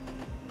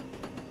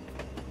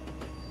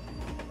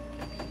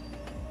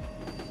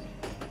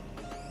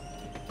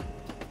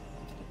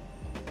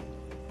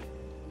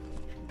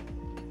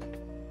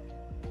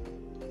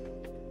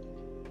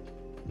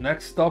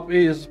 Next stop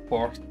is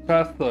Port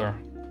Chester.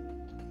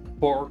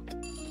 Port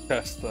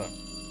Chester.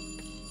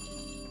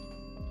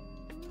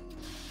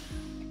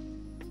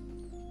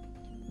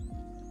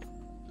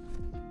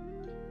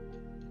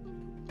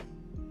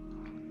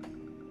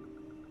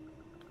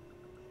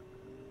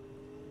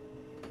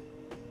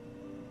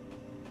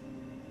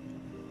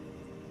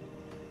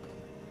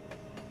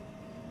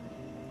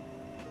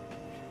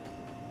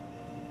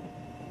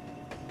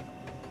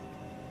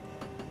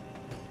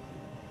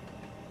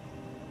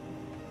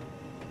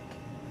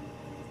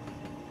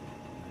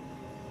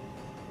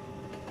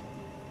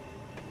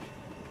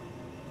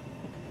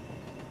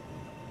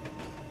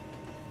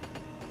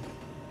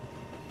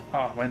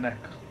 Ah, my neck.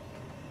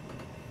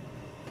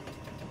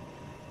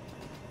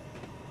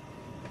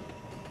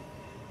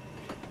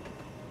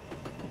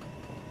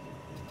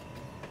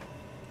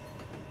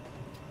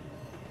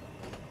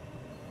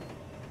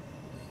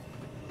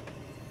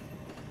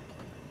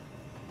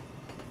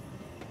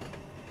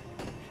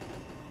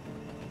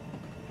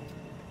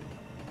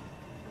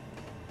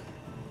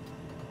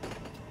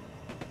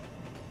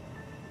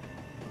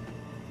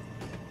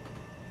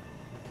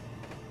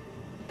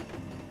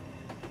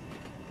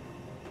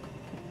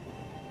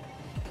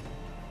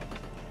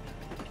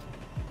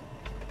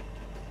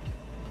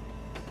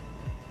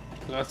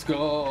 Let's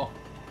go!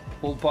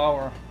 Full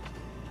power.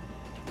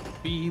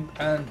 Speed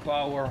and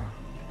power.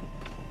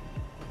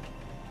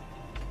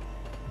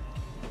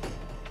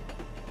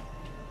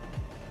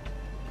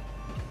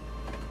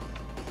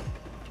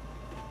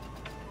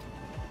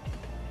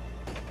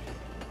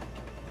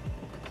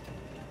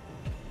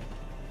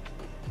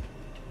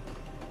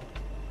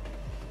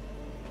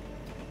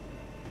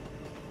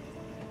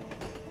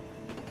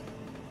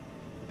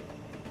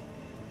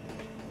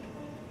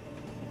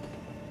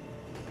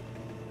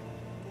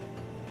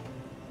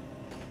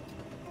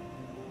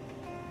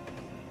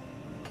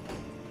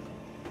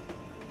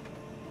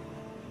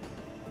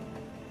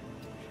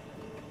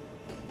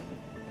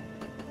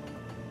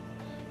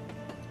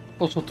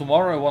 Also,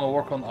 tomorrow I want to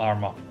work on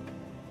Arma.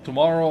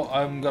 Tomorrow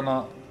I'm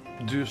gonna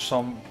do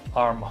some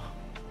Arma.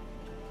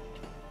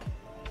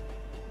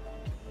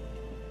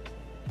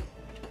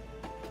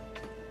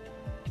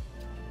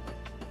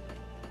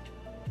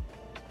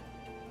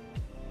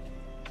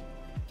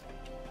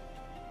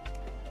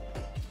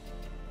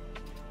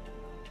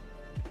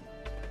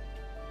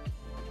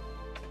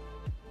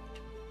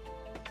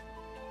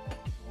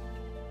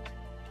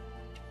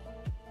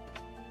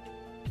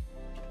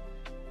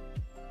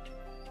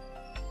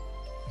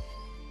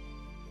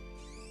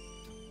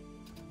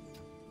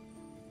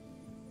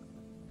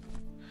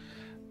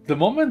 The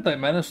moment I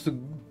managed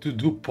to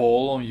do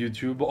poll on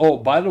YouTube. Oh,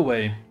 by the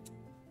way,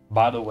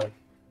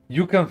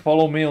 you can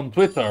follow me on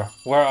Twitter,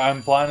 where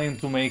I'm planning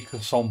to make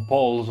some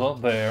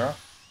polls there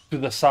to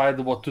decide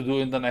what to do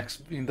in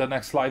the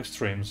next live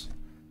streams.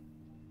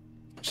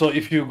 So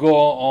if you go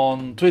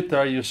on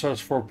Twitter, you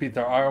search for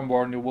Peter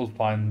Ironborn, you will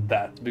find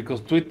that,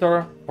 because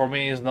Twitter for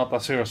me is not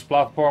a serious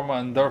platform,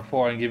 and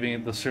therefore I'm giving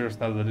it the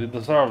seriousness that it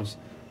deserves.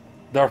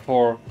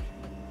 Therefore,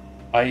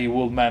 I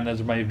will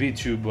manage my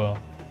VTube.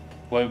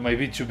 My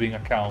VTubing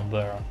account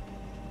there.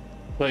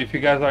 So if you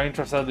guys are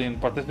interested in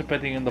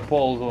participating in the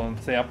polls and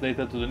stay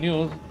updated to the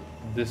news,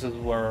 this is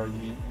where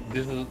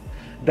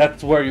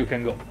that's where you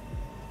can go.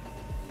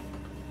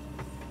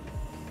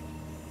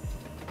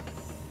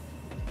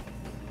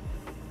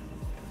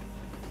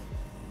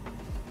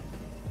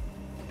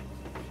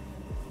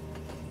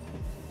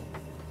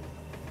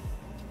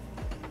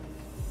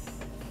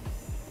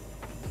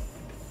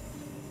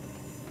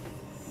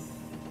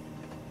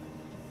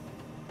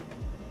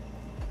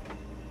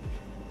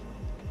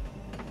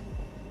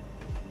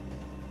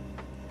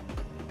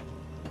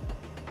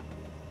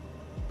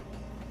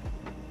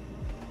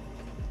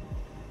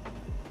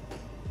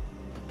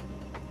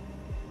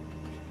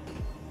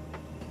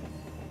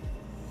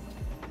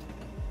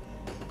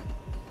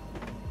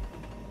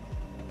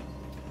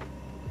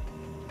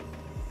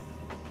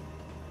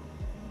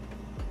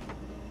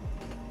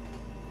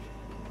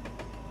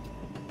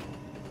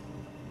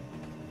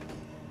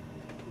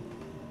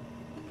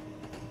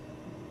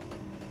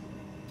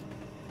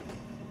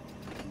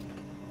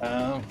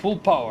 Full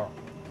power.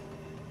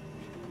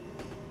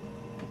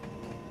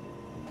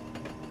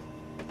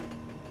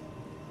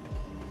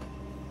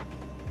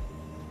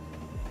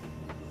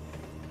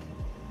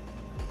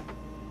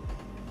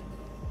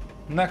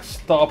 Next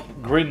stop,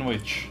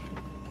 Greenwich.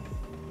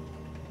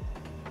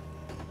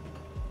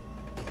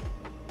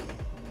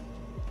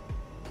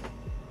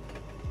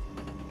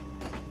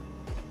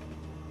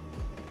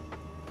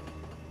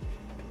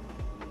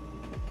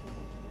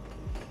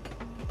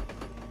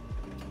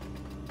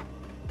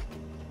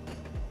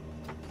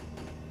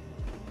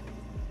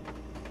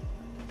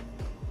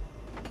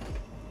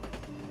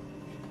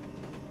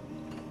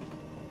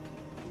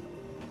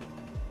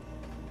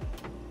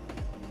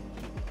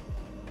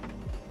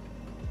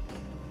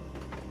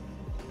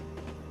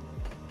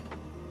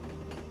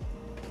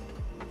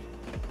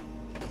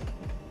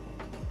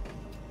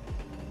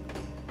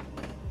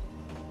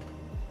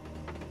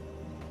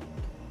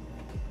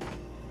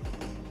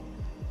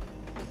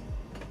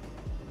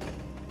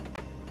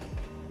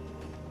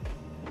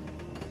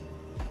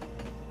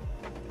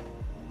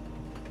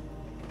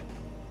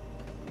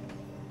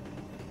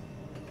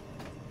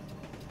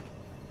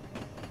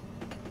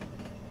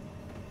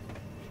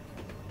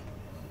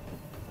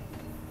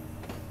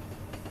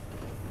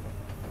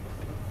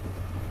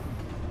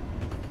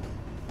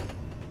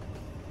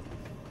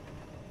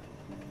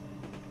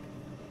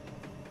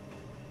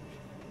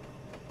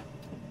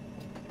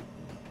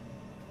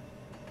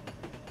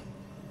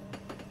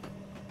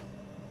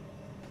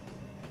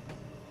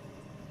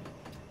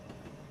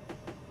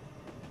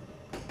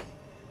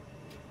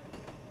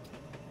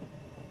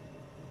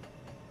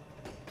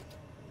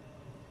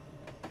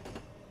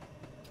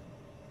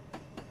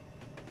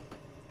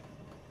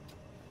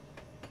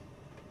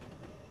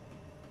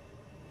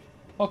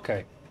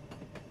 Okay.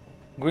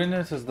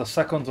 Greenwich is the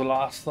second to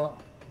last.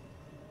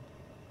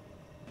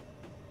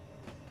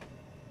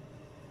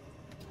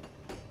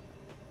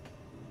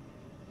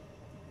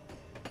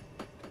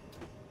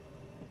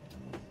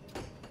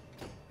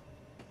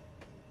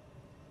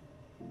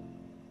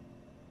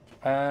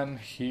 And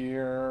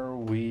here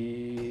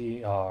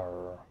we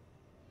are.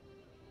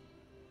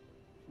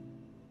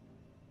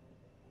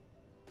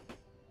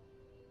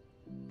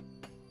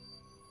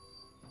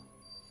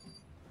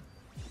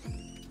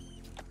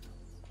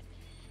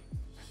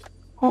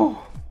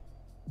 Oh.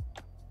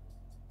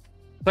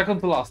 Second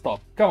to last stop.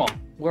 Come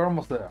on, we're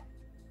almost there.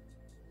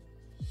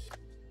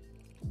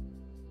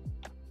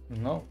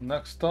 No,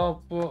 next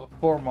stop,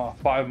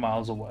 5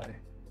 miles away.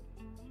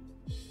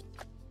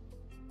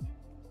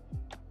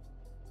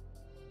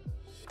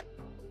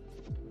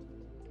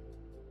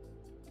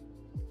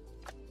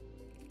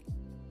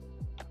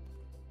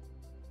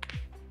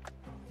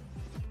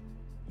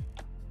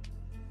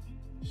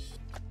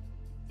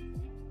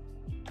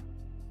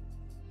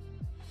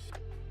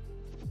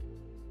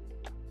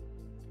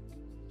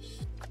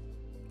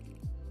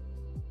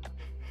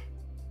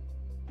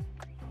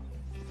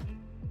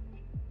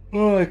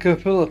 Oh, I can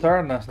feel the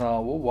tiredness now.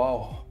 Oh,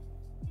 wow.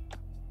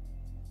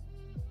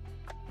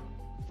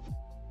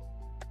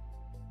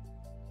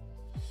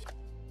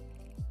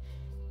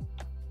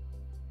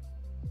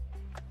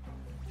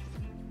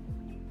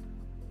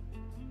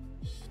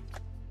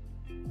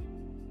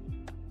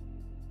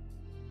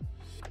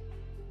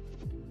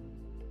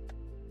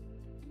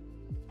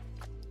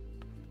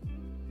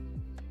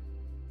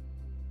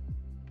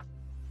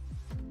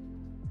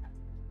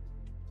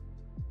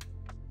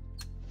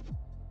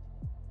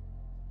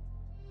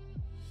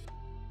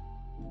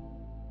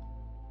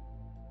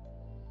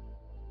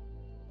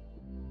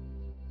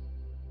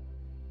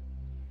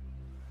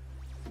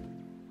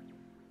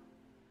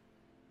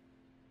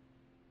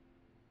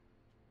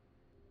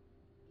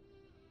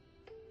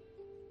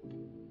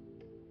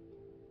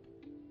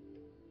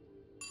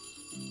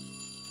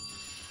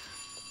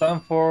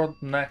 Stanford,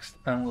 next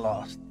and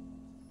last.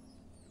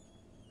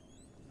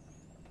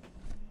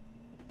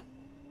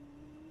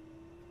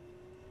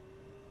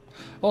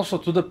 Also,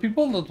 to the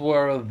people that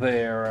were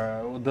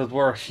there, that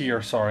were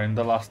here, sorry, in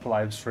the last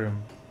live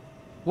stream,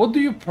 what do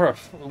you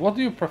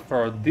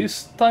prefer,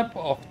 this type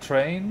of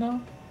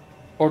train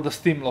or the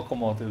steam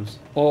locomotives?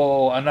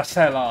 Oh, a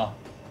nacella.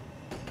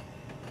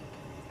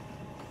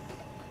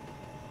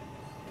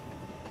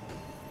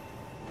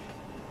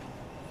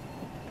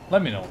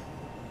 Let me know.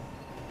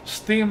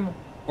 Steam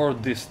or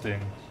this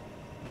thing?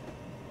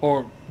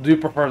 Or do you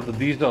prefer the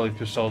diesel if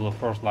you saw the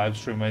first live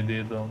stream I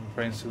did on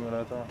Train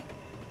Simulator?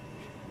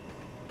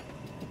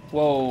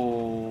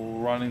 Whoa,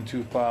 running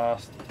too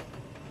fast.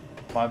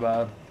 My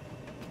bad.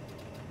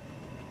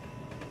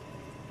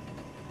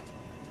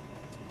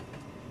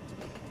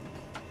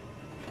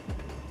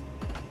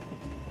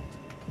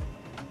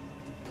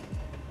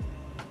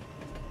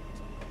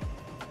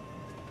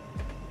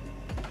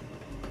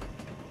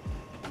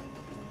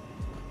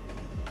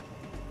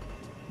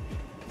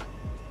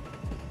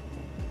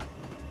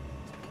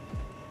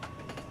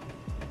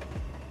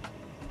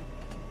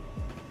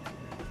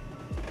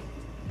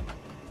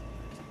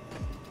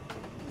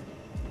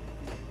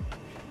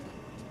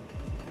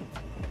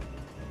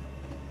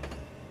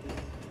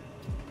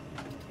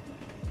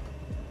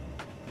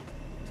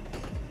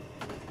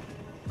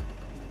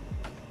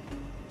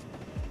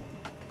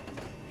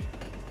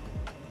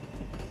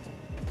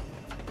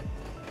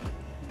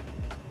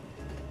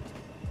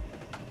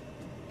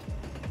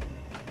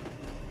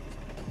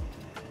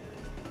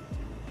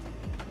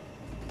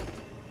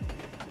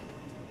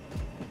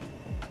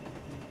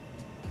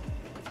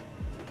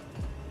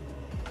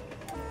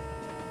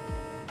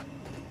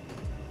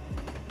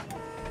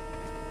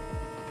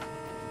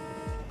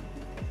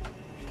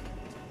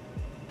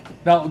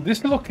 Now,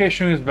 this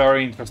location is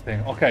very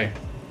interesting. Okay,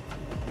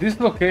 this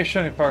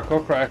location, if I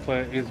recall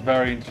correctly, is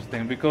very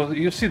interesting because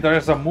you see there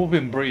is a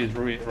moving bridge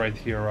right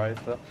here, right?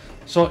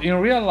 So in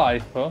real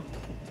life,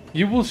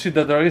 you will see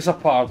that there is a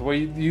part where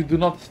you do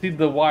not see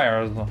the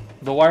wires.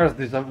 The wires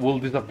will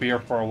disappear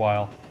for a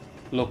while.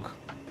 Look.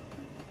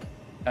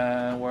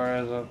 And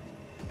where is it?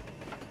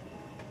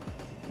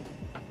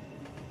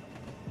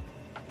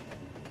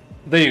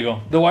 There you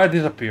go. The wire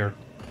disappeared.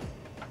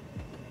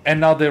 And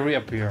now they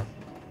reappear.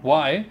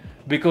 Why?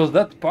 Because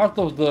that part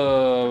of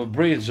the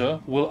bridge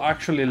will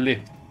actually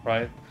lift,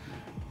 right?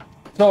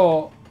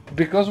 So,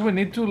 because we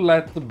need to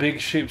let the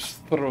big ships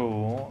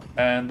through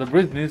and the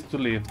bridge needs to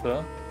lift,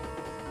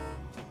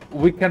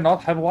 we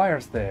cannot have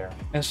wires there.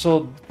 And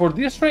so for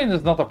this train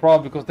it's not a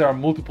problem because there are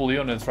multiple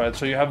units, right?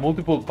 So you have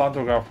multiple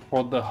pantographs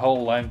for the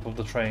whole length of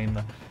the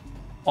train.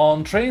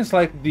 On trains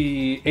like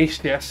the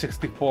HTS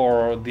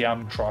 64, the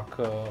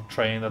Amtrak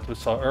train that we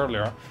saw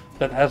earlier,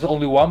 that has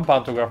only one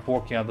pantograph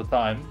working at the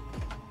time,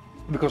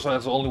 because it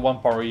has only one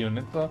power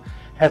unit,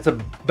 has a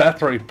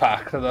battery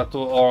pack that,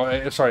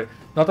 sorry,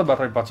 not a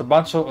battery pack, a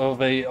bunch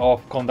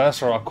of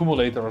condenser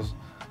accumulators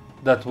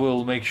that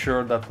will make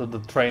sure that the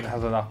train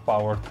has enough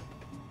power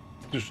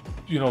to,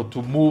 you know,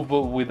 to move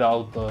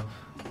without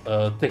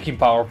taking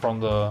power from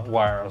the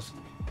wires.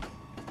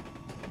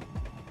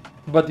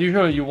 But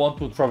usually you want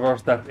to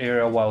traverse that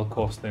area while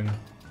coasting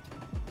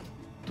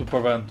to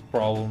prevent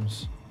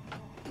problems.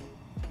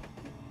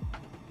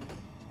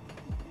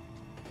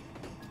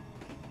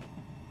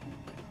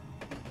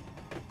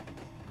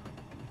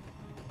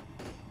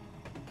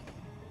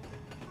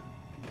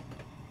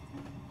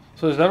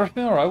 So is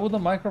everything alright with the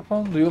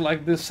microphone? Do you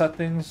like these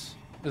settings?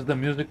 Is the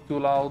music too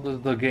loud? Is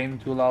the game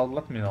too loud?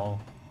 Let me know,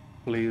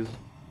 please.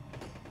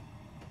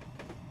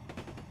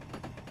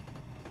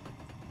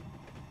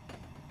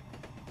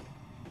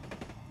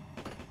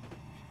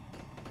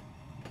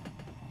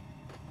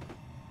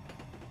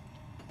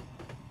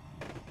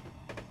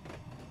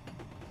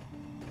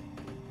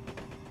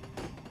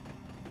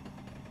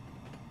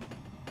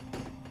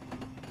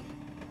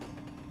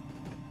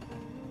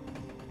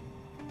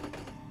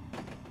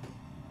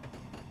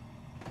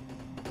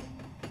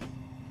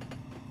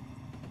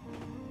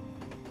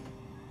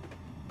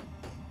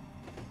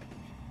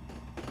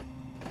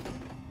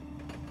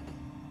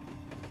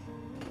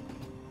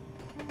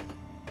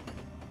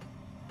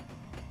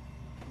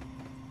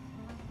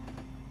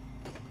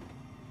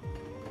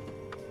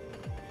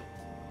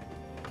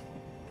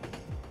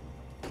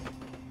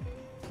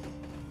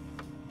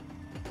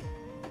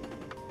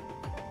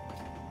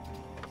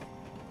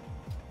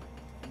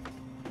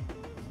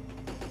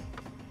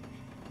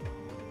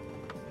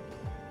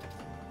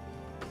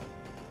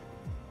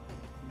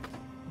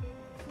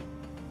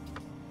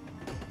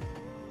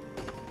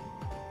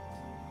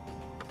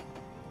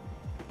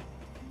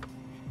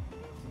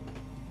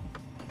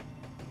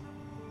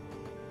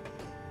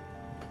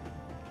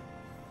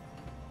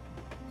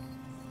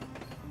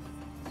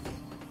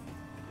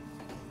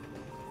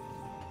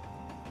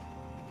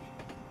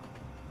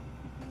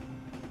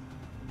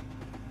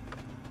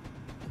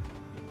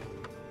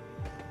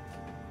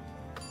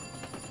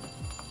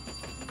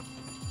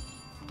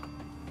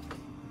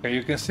 Okay,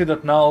 you can see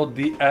that now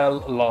the L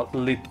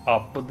lit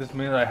up, but this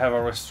means I have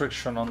a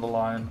restriction on the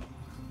line.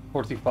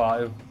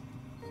 45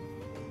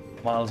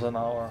 miles an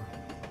hour.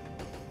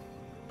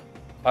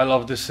 I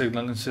love this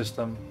signaling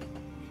system.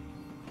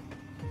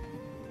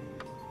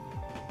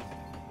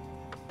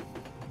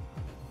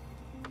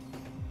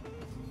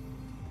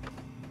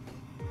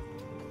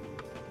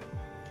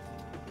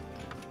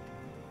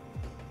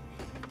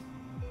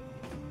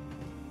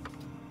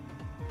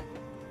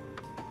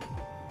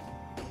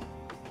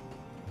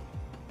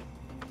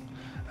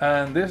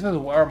 And this is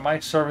where my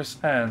service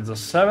ends, a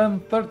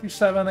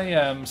 7:37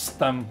 a.m.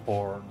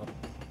 Stamford.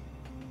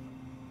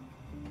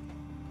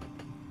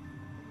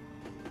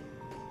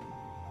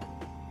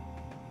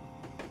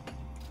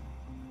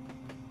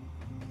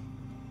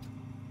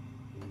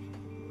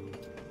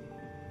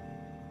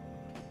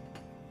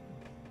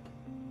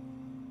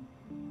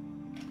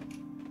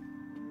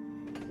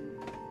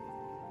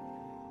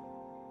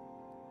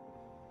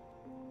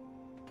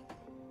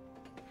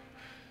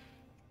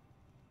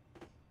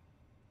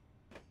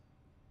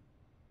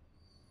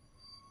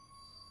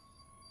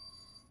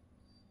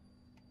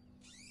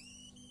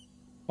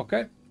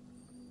 Okay.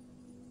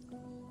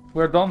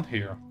 We're done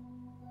here.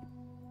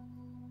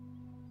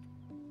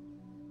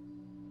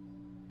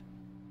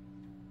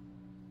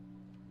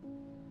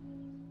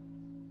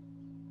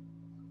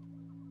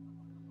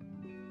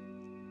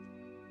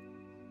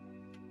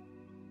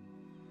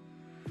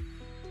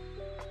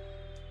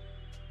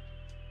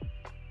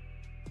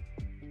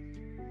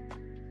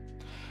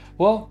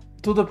 Well,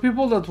 to the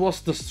people that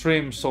watched the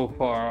stream so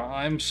far,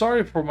 I'm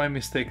sorry for my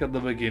mistake at the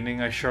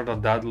beginning. I shared a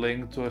dead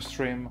link to a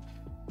stream.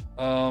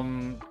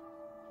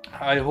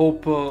 I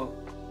hope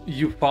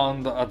you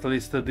found at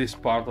least this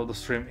part of the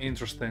stream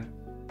interesting.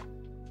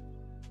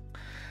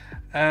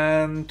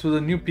 And to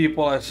the new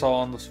people I saw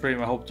on the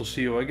stream, I hope to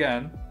see you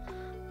again.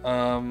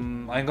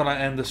 I'm gonna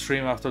end the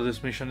stream after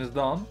this mission is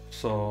done.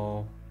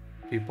 So,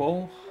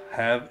 people,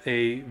 have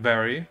a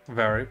very,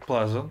 very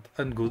pleasant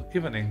and good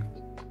evening.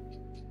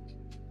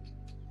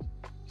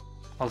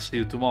 I'll see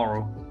you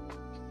tomorrow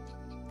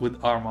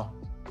with Arma.